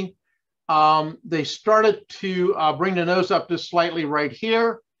see, they started to bring the nose up just slightly right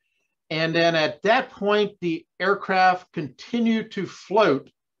here. And then at that point, the aircraft continued to float,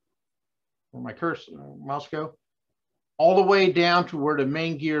 where my cursor, mouse go, all the way down to where the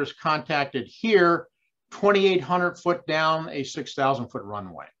main gears contacted here, 2,800 foot down a 6,000 foot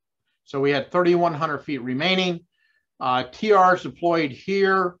runway. So we had 3,100 feet remaining. TRs deployed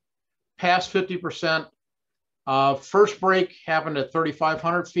here, past 50%. First break happened at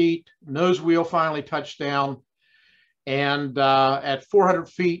 3,500 feet. Nose wheel finally touched down. And at 400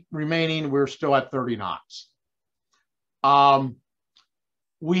 feet remaining, we're still at 30 knots.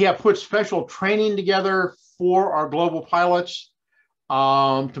 We have put special training together for our global pilots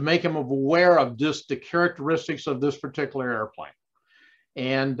to make them aware of just the characteristics of this particular airplane.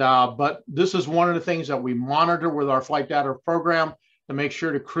 And but this is one of the things that we monitor with our flight data program to make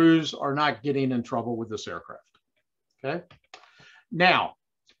sure the crews are not getting in trouble with this aircraft. Okay. Now,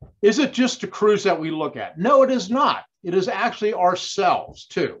 is it just the crews that we look at? No, it is not. It is actually ourselves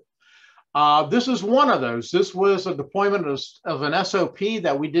too. This is one of those. This was a deployment of an SOP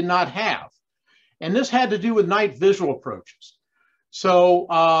that we did not have. And this had to do with night visual approaches.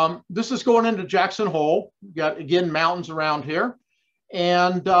 So this is going into Jackson Hole. We've got, again, mountains around here.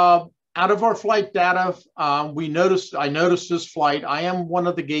 And out of our flight data, I noticed this flight. I am one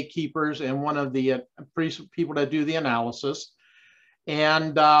of the gatekeepers and one of the people that do the analysis.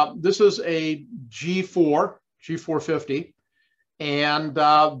 And this is a G450.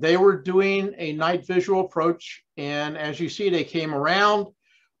 And they were doing a night visual approach. And as you see, they came around.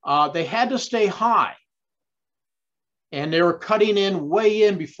 They had to stay high. And they were cutting in way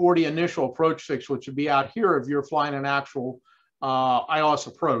in before the initial approach fix, which would be out here if you're flying an actual ILS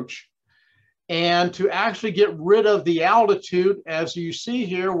approach. And to actually get rid of the altitude, as you see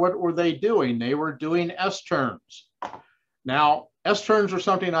here, what were they doing? They were doing S-turns. Now, S-turns are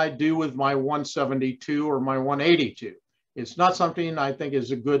something I do with my 172 or my 182. It's not something I think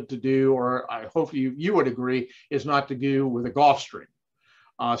is good to do, or I hope you would agree, is not to do with a Gulfstream.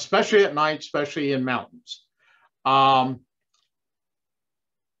 especially at night, especially in mountains. When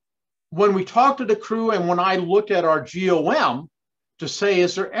we talked to the crew and when I looked at our GOM to say,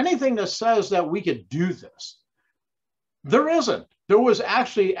 is there anything that says that we could do this? There isn't. There was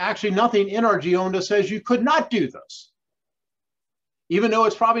actually nothing in our GOM that says you could not do this. Even though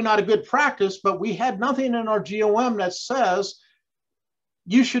it's probably not a good practice, but we had nothing in our GOM that says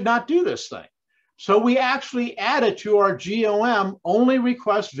you should not do this thing. So we actually added to our GOM only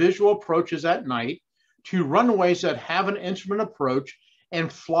request visual approaches at night to runways that have an instrument approach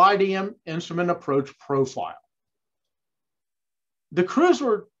and fly the instrument approach profile. The crews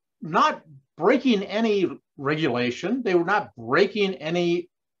were not breaking any regulation. They were not breaking any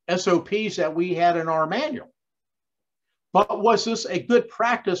SOPs that we had in our manual. But was this a good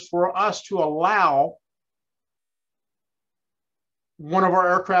practice for us to allow one of our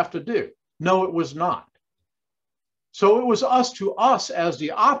aircraft to do? No, it was not. So it was us as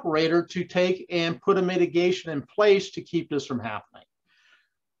the operator to take and put a mitigation in place to keep this from happening.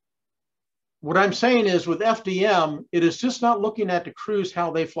 What I'm saying is with FDM, it is just not looking at the crews,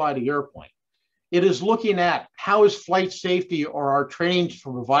 how they fly the airplane. It is looking at how is flight safety or our training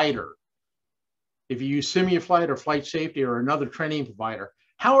provider. If you use Simuflight or Flight Safety or another training provider,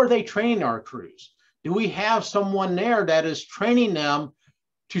 how are they training our crews? Do we have someone there that is training them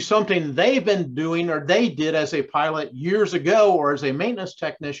to something they've been doing or they did as a pilot years ago or as a maintenance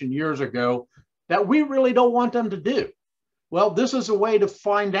technician years ago that we really don't want them to do? Well, this is a way to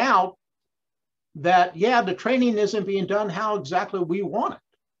find out that, yeah, the training isn't being done how exactly we want it.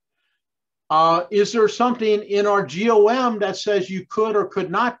 Is there something in our GOM that says you could or could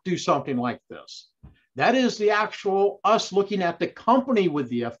not do something like this? That is the actual us looking at the company with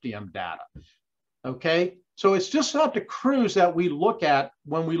the FDM data. Okay, so it's just not the crews that we look at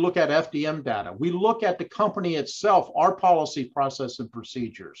when we look at FDM data. We look at the company itself, our policy, process, and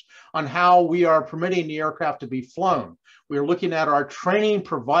procedures on how we are permitting the aircraft to be flown. We are looking at our training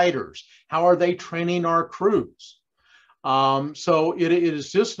providers. How are they training our crews? So it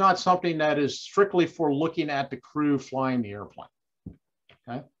is just not something that is strictly for looking at the crew flying the airplane.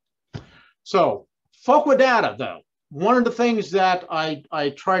 Okay, so FOQA data, though, one of the things that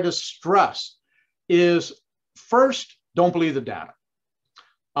I try to stress is first, don't believe the data.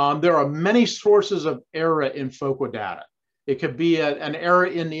 There are many sources of error in FOQA data. It could be an error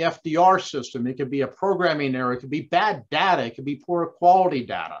in the FDR system. It could be a programming error. It could be bad data. It could be poor quality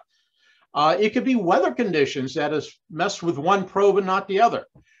data. It could be weather conditions that has messed with one probe and not the other.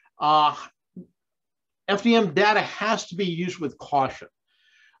 FDM data has to be used with caution.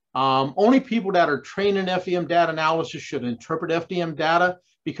 Only people that are trained in FDM data analysis should interpret FDM data,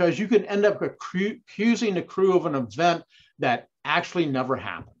 because you can end up accusing the crew of an event that actually never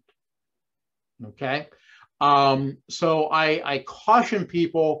happened. Okay, so I caution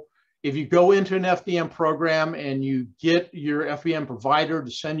people, if you go into an FDM program and you get your FDM provider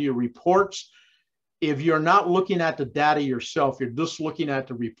to send you reports, if you're not looking at the data yourself, you're just looking at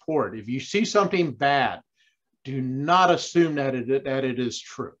the report. If you see something bad, do not assume that it is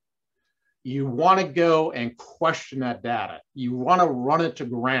true. You want to go and question that data. You want to run it to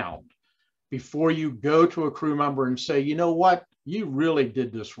ground before you go to a crew member and say, you know what, you really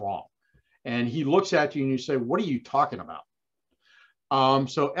did this wrong. And he looks at you and you say, what are you talking about?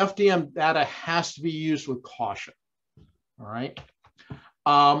 So FDM data has to be used with caution. All right.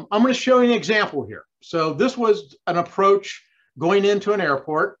 I'm going to show you an example here. So this was an approach going into an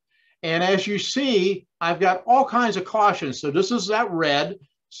airport. And as you see, I've got all kinds of cautions. So this is that red.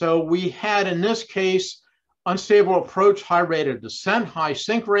 So we had, in this case, unstable approach, high rate of descent, high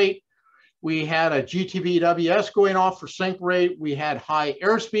sink rate. We had a GTBWS going off for sink rate. We had high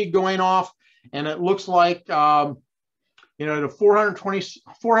airspeed going off. And it looks like, the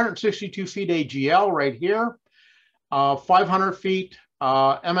 462 feet AGL right here, 500 feet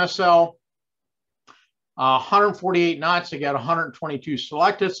MSL, 148 knots, they got 122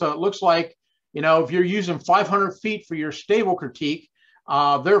 selected. So it looks like, if you're using 500 feet for your stable critique,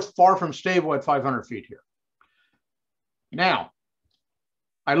 they're far from stable at 500 feet here. Now,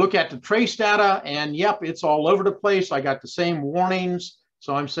 I look at the trace data and yep, it's all over the place. I got the same warnings.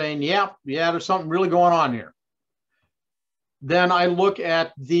 So I'm saying, yeah, there's something really going on here. Then I look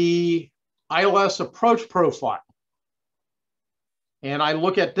at the ILS approach profile. And I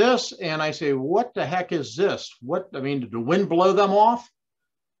look at this and I say, what the heck is this? Did the wind blow them off?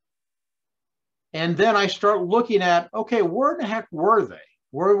 And then I start looking at, okay, where the heck were they?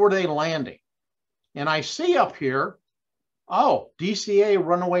 Where were they landing? And I see up here, oh, DCA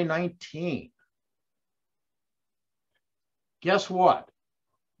runway 19. Guess what?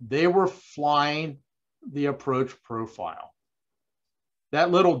 They were flying the approach profile.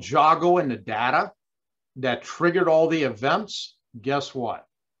 that little joggle in the data that triggered all the events, guess what?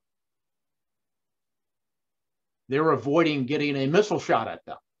 They were avoiding getting a missile shot at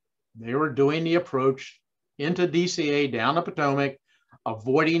them. They were doing the approach into DCA down the Potomac,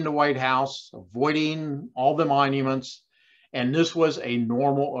 avoiding the White House, avoiding all the monuments, and this was a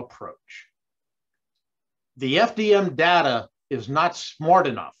normal approach. The FDM data is not smart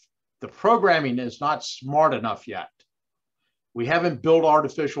enough. The programming is not smart enough yet. We haven't built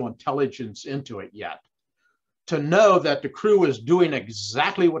artificial intelligence into it yet to know that the crew is doing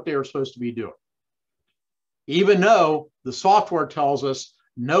exactly what they were supposed to be doing. Even though the software tells us,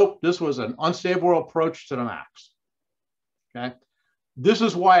 nope, this was an unstable approach to the max. Okay. This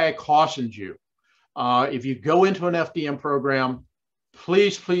is why I cautioned you. If you go into an FDM program,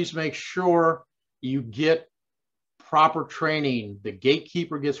 please make sure you get proper training. The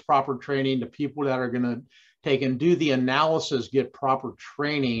gatekeeper gets proper training. The people that are going to take and do the analysis get proper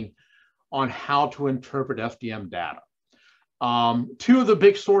training on how to interpret FDM data. Two of the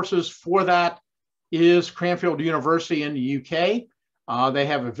big sources for that is Cranfield University in the UK. They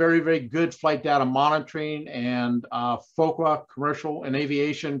have a very good flight data monitoring and FOCA commercial and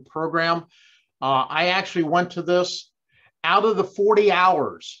aviation program. I actually went to this. Out of the 40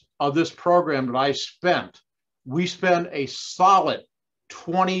 hours of this program that I spent, we spent a solid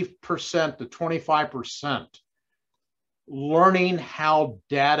 20% to 25% learning how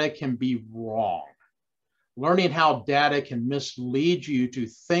data can be wrong, learning how data can mislead you to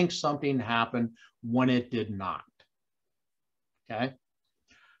think something happened when it did not. Okay.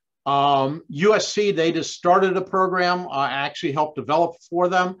 USC, they just started a program. I actually helped develop for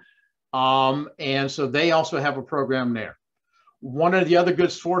them. And so they also have a program there. One of the other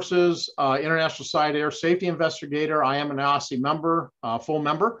good sources, International Side Air Safety Investigator. I am an IASI member, full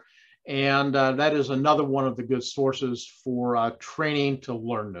member, and that is another one of the good sources for training to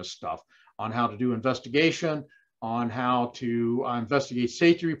learn this stuff on how to do investigation, on how to investigate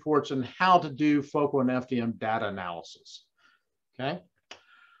safety reports, and how to do FOCA and FDM data analysis. Okay.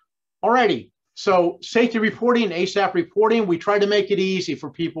 All righty. So safety reporting, ASAP reporting, we try to make it easy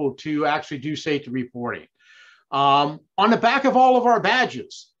for people to actually do safety reporting. On the back of all of our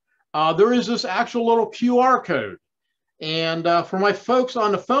badges, there is this actual little QR code. And for my folks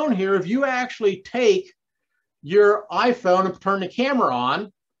on the phone here, if you actually take your iPhone and turn the camera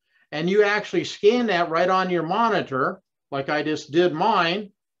on, and you actually scan that right on your monitor, like I just did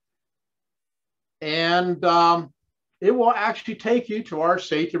mine, and it will actually take you to our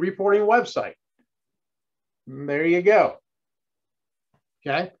safety reporting website. And there you go.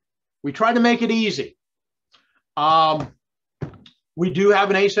 Okay. We try to make it easy. We do have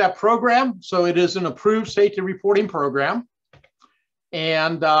an ASAP program, so it is an approved safety reporting program.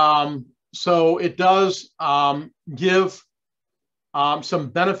 And so it does give some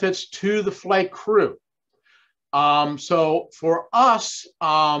benefits to the flight crew. So for us,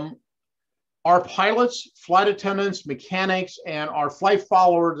 our pilots, flight attendants, mechanics, and our flight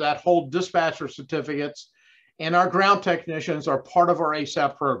followers that hold dispatcher certificates and our ground technicians are part of our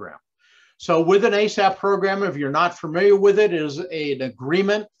ASAP program. So with an ASAP program, if you're not familiar with it, it is an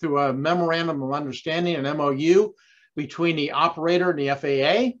agreement through a memorandum of understanding, an MOU, between the operator and the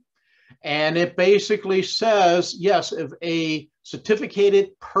FAA. And it basically says, yes, if a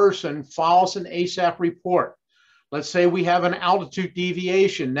certificated person files an ASAP report, let's say we have an altitude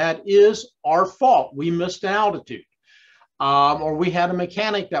deviation, that is our fault. We missed an altitude. Or we had a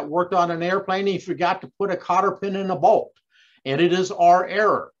mechanic that worked on an airplane and he forgot to put a cotter pin in a bolt, and it is our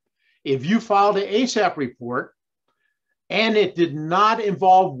error. If you filed an ASAP report and it did not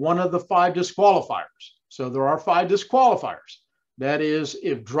involve one of the 5 disqualifiers, so there are 5 disqualifiers. That is,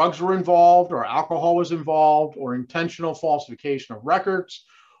 if drugs were involved or alcohol was involved or intentional falsification of records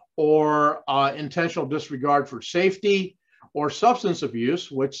or intentional disregard for safety or substance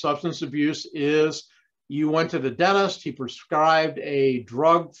abuse, which substance abuse is you went to the dentist, he prescribed a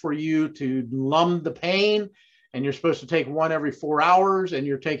drug for you to numb the pain, and you're supposed to take one every 4 hours, and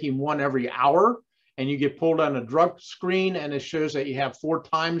you're taking one every hour, and you get pulled on a drug screen, and it shows that you have 4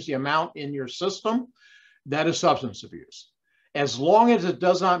 times the amount in your system. That is substance abuse. As long as it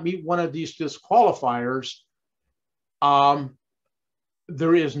does not meet one of these disqualifiers,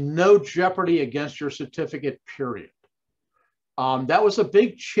 there is no jeopardy against your certificate, period. That was a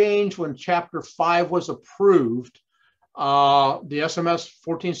big change when Chapter 5 was approved. The SMS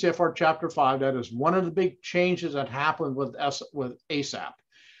 14 CFR Chapter 5, that is one of the big changes that happened with ASAP,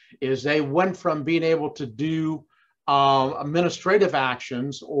 is they went from being able to do administrative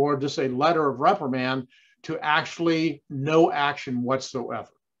actions or just a letter of reprimand to actually no action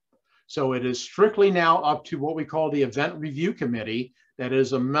whatsoever. So it is strictly now up to what we call the Event Review Committee that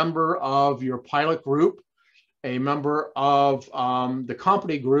is a member of your pilot group, a member of the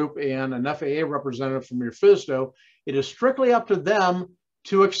company group, and an FAA representative from your FSDO, it is strictly up to them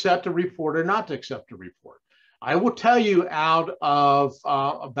to accept a report or not to accept a report. I will tell you, out of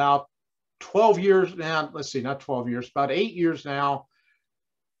about 12 years now, let's see, not 12 years, about 8 years now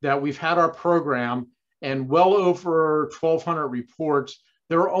that we've had our program and well over 1,200 reports,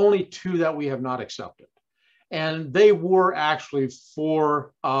 there are only 2 that we have not accepted. And they were actually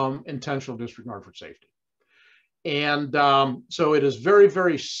for intentional disregard for safety. And so it is very,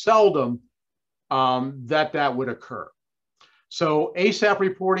 very seldom that would occur. So ASAP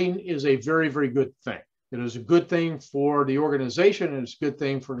reporting is a very, very good thing. It is a good thing for the organization, and it's a good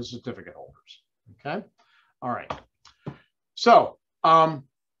thing for the certificate holders. Okay. All right. So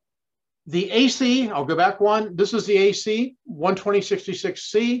the AC, I'll go back one. This is the AC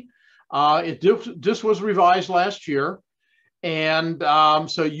 12066C. This was revised last year. And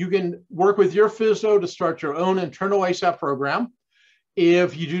so you can work with your FSDO to start your own internal ASAP program.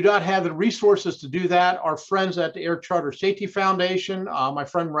 If you do not have the resources to do that, our friends at the Air Charter Safety Foundation, my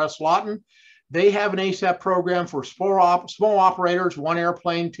friend Russ Lawton, they have an ASAP program for small operators, 1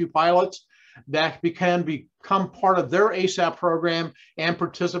 airplane, 2 pilots, that can become part of their ASAP program and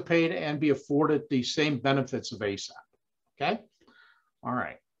participate and be afforded the same benefits of ASAP. Okay? All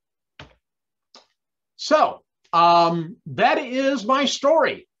right. So that is my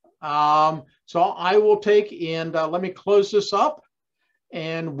story. So I will take and let me close this up,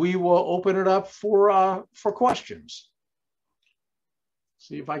 and we will open it up for questions.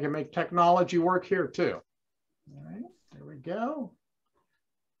 See if I can make technology work here too. All right, there we go.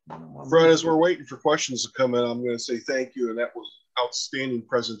 Fred, as we're waiting for questions to come in, I'm going to say thank you, and that was outstanding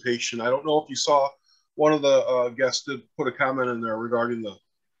presentation. I don't know if you saw, one of the guests did put a comment in there regarding the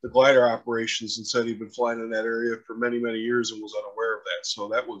glider operations and said he'd been flying in that area for many, many years and was unaware of that. So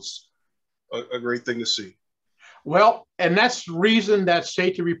that was a great thing to see. Well, and that's the reason that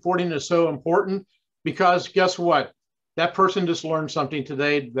safety reporting is so important, because guess what? That person just learned something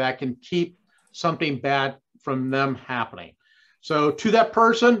today that can keep something bad from them happening. So to that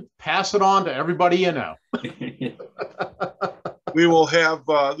person, pass it on to everybody you know. We will have,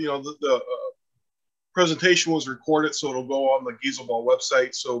 the presentation was recorded, so it'll go on the GSLBAA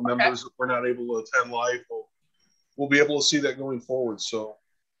website. So members, if we're not able to attend live, we'll be able to see that going forward. So,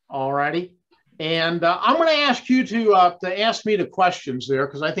 all righty. And I'm going to ask you to ask me the questions there,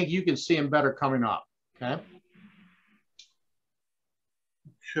 because I think you can see them better coming up. Okay.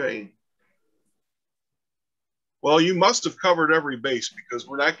 Okay. Well, you must have covered every base, because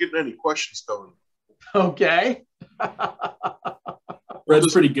we're not getting any questions coming. Okay.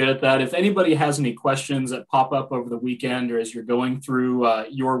 Fred's pretty good at that. If anybody has any questions that pop up over the weekend, or as you're going through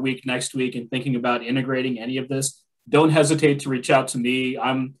your week next week and thinking about integrating any of this, don't hesitate to reach out to me.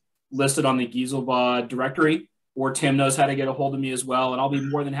 I'm listed on the GSLBAA directory, or Tim knows how to get a hold of me as well. And I'll be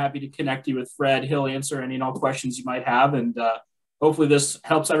more than happy to connect you with Fred. He'll answer any and all questions you might have. And hopefully this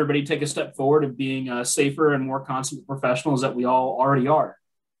helps everybody take a step forward of being safer and more consummate professionals that we all already are.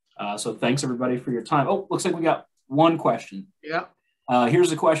 So thanks everybody for your time. Oh, looks like we got one question. Yeah. Here's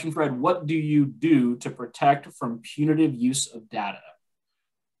the question, Fred. What do you do to protect from punitive use of data?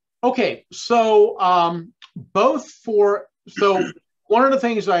 Okay, so one of the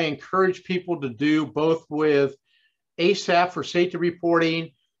things I encourage people to do, both with ASAP for safety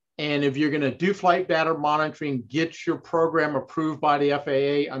reporting, and if you're going to do flight data monitoring, get your program approved by the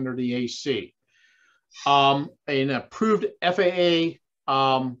FAA under the AC. An approved FAA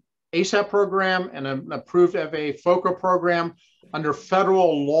ASAP program and an approved FAA FOCA program under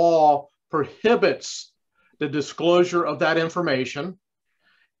federal law prohibits the disclosure of that information,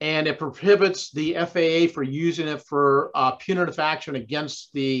 and it prohibits the FAA for using it for punitive action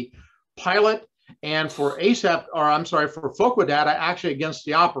against the pilot, and for ASAP, or I'm sorry, for FOCA data actually against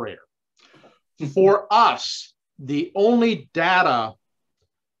the operator. For us, the only data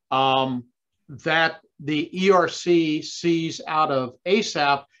that the ERC sees out of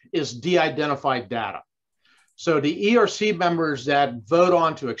ASAP is de-identified data. So the ERC members that vote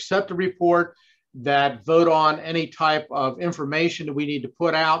on to accept the report, that vote on any type of information that we need to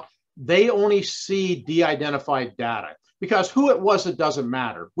put out, they only see de-identified data, because who it was, it doesn't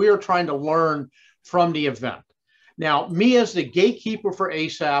matter. We are trying to learn from the event. Now, me as the gatekeeper for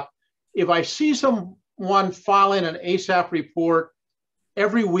ASAP, if I see someone filing an ASAP report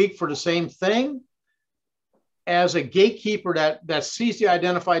every week for the same thing, as a gatekeeper that sees the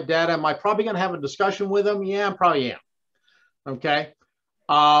identified data, am I probably going to have a discussion with them? Yeah, I probably am. Okay.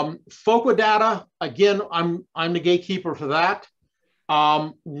 FOCA data, again, I'm the gatekeeper for that.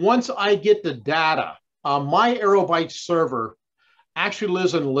 Once I get the data, my Aerobyte server actually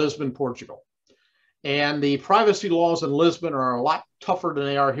lives in Lisbon, Portugal. And the privacy laws in Lisbon are a lot tougher than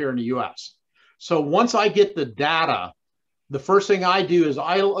they are here in the US. So once I get the data, the first thing I do is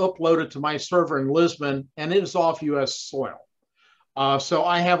I'll upload it to my server in Lisbon, and it is off US soil. So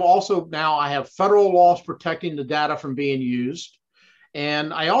I have federal laws protecting the data from being used.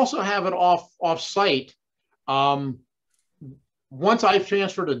 And I also have it off site. Once I've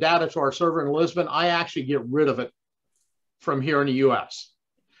transferred the data to our server in Lisbon, I actually get rid of it from here in the US.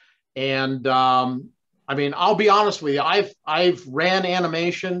 And I mean, I'll be honest with you, I've ran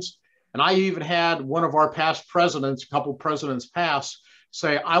animations, and I even had one of our past presidents, a couple presidents past,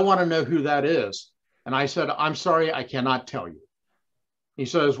 say, I want to know who that is. And I said, I'm sorry, I cannot tell you. He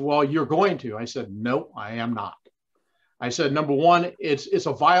says, well, you're going to. I said, no, I am not. I said, number one, it's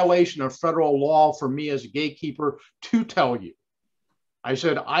a violation of federal law for me as a gatekeeper to tell you. I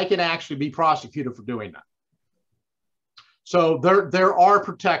said, I can actually be prosecuted for doing that. So there are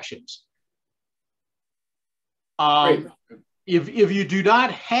protections. If you do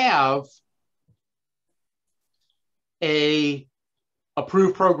not have a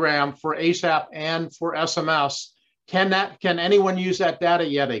approved program for ASAP and for SMS, can anyone use that data?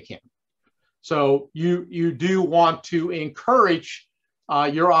 Yeah, they can. So you do want to encourage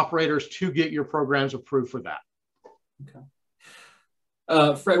your operators to get your programs approved for that. Okay.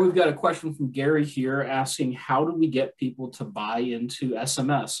 Fred, we've got a question from Gary here asking, how do we get people to buy into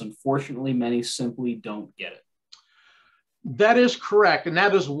SMS? Unfortunately, many simply don't get it. That is correct. And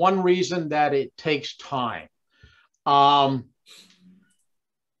that is one reason that it takes time. When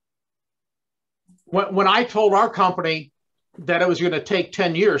I told our company that it was going to take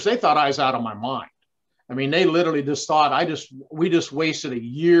 10 years, they thought I was out of my mind. I mean, they literally just thought we just wasted a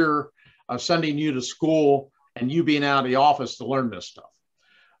year of sending you to school and you being out of the office to learn this stuff.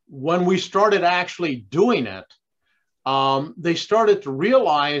 When we started actually doing it, they started to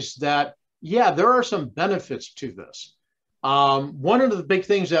realize that, yeah, there are some benefits to this. One of the big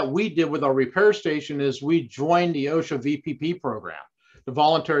things that we did with our repair station is we joined the OSHA VPP program, the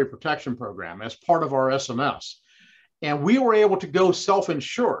Voluntary Protection Program, as part of our SMS. And we were able to go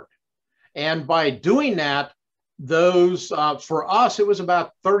self-insured. And by doing that, those, for us, it was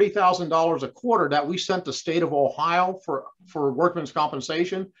about $30,000 a quarter that we sent the state of Ohio for workman's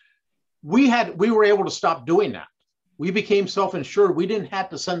compensation. We were able to stop doing that. We became self-insured. We didn't have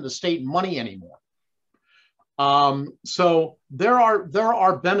to send the state money anymore. So there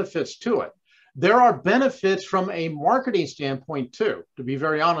are benefits to it. There are benefits from a marketing standpoint too, to be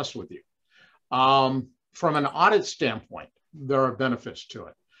very honest with you. From an audit standpoint, there are benefits to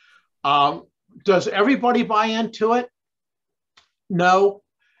it. Does everybody buy into it? No.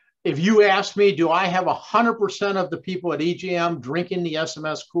 If you ask me, do I have 100% of the people at EGM drinking the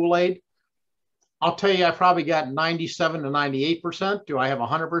SMS Kool-Aid? I'll tell you, I probably got 97 to 98%. Do I have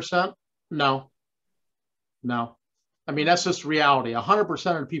 100%? No. No. I mean, that's just reality.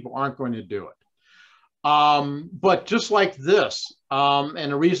 100% of the people aren't going to do it. But just like this,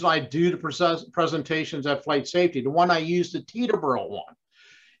 and the reason I do the presentations at Flight Safety, the one I use, the Teterboro one,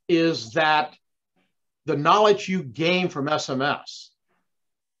 is that the knowledge you gain from SMS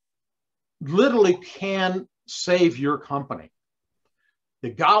literally can save your company.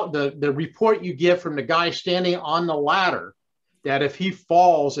 The report you get from the guy standing on the ladder, that if he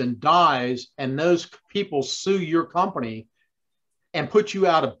falls and dies and those people sue your company and put you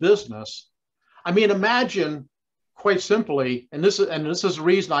out of business, I mean, imagine, quite simply, and this is the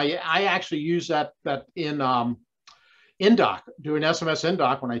reason I actually use that in INDOC, doing SMS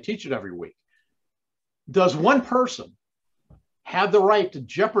INDOC when I teach it every week. Does one person have the right to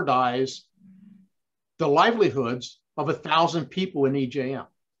jeopardize the livelihoods of 1,000 people in EJM?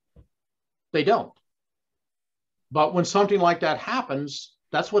 They don't. But when something like that happens,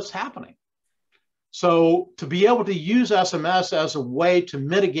 that's what's happening. So to be able to use SMS as a way to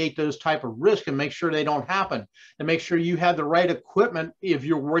mitigate those type of risks and make sure they don't happen, and make sure you have the right equipment if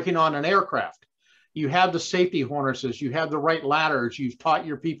you're working on an aircraft. You have the safety harnesses, you have the right ladders, you've taught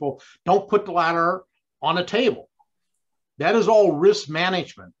your people, don't put the ladder on a table. That is all risk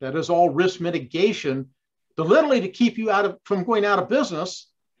management. That is all risk mitigation, literally to keep you from going out of business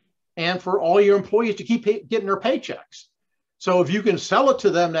and for all your employees to keep getting their paychecks. So if you can sell it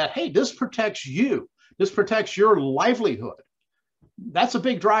to them that, hey, this protects you, this protects your livelihood, that's a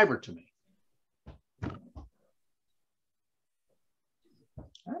big driver to me.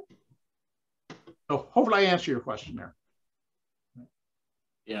 So hopefully I answer your question there.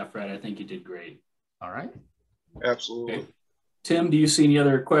 Yeah, Fred, I think you did great. All right. Absolutely. Okay. Tim, do you see any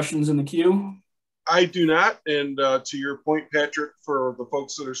other questions in the queue? I do not. And to your point, Patrick, for the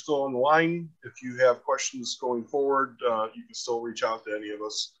folks that are still on the line, if you have questions going forward, you can still reach out to any of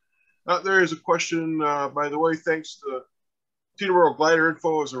us. There is a question, by the way, thanks to Teterboro Glider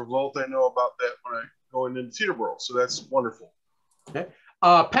Info. As a result, I know about that when I go into Teterboro. So that's wonderful. Okay.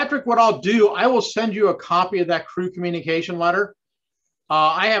 Patrick, what I'll do, I will send you a copy of that crew communication letter.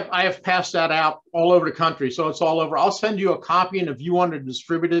 I have passed that out all over the country, so it's all over. I'll send you a copy, and if you want to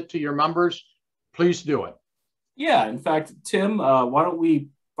distribute it to your members, please do it. Yeah, in fact, Tim, why don't we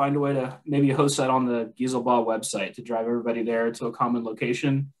find a way to maybe host that on the GSLBAA website to drive everybody there to a common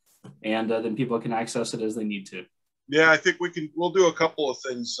location, and then people can access it as they need to. Yeah, I think we'll do a couple of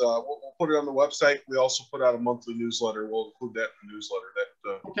things. We'll put it on the website. We also put out a monthly newsletter. We'll include that in the newsletter.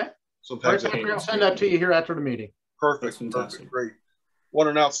 Okay. Sometimes I'll send that to you here after the meeting. Perfect. Great. What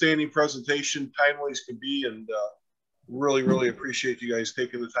an outstanding presentation, timely as can be, and really, really appreciate you guys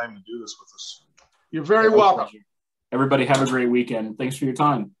taking the time to do this with us. You're very welcome. Everybody have a great weekend. Thanks for your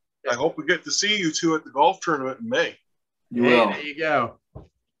time. I hope we get to see you two at the golf tournament in May. You will. There you go.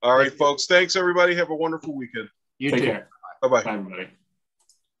 All right, folks. Thanks, everybody. Have a wonderful weekend. You Take too. care. Bye-bye. Bye, everybody.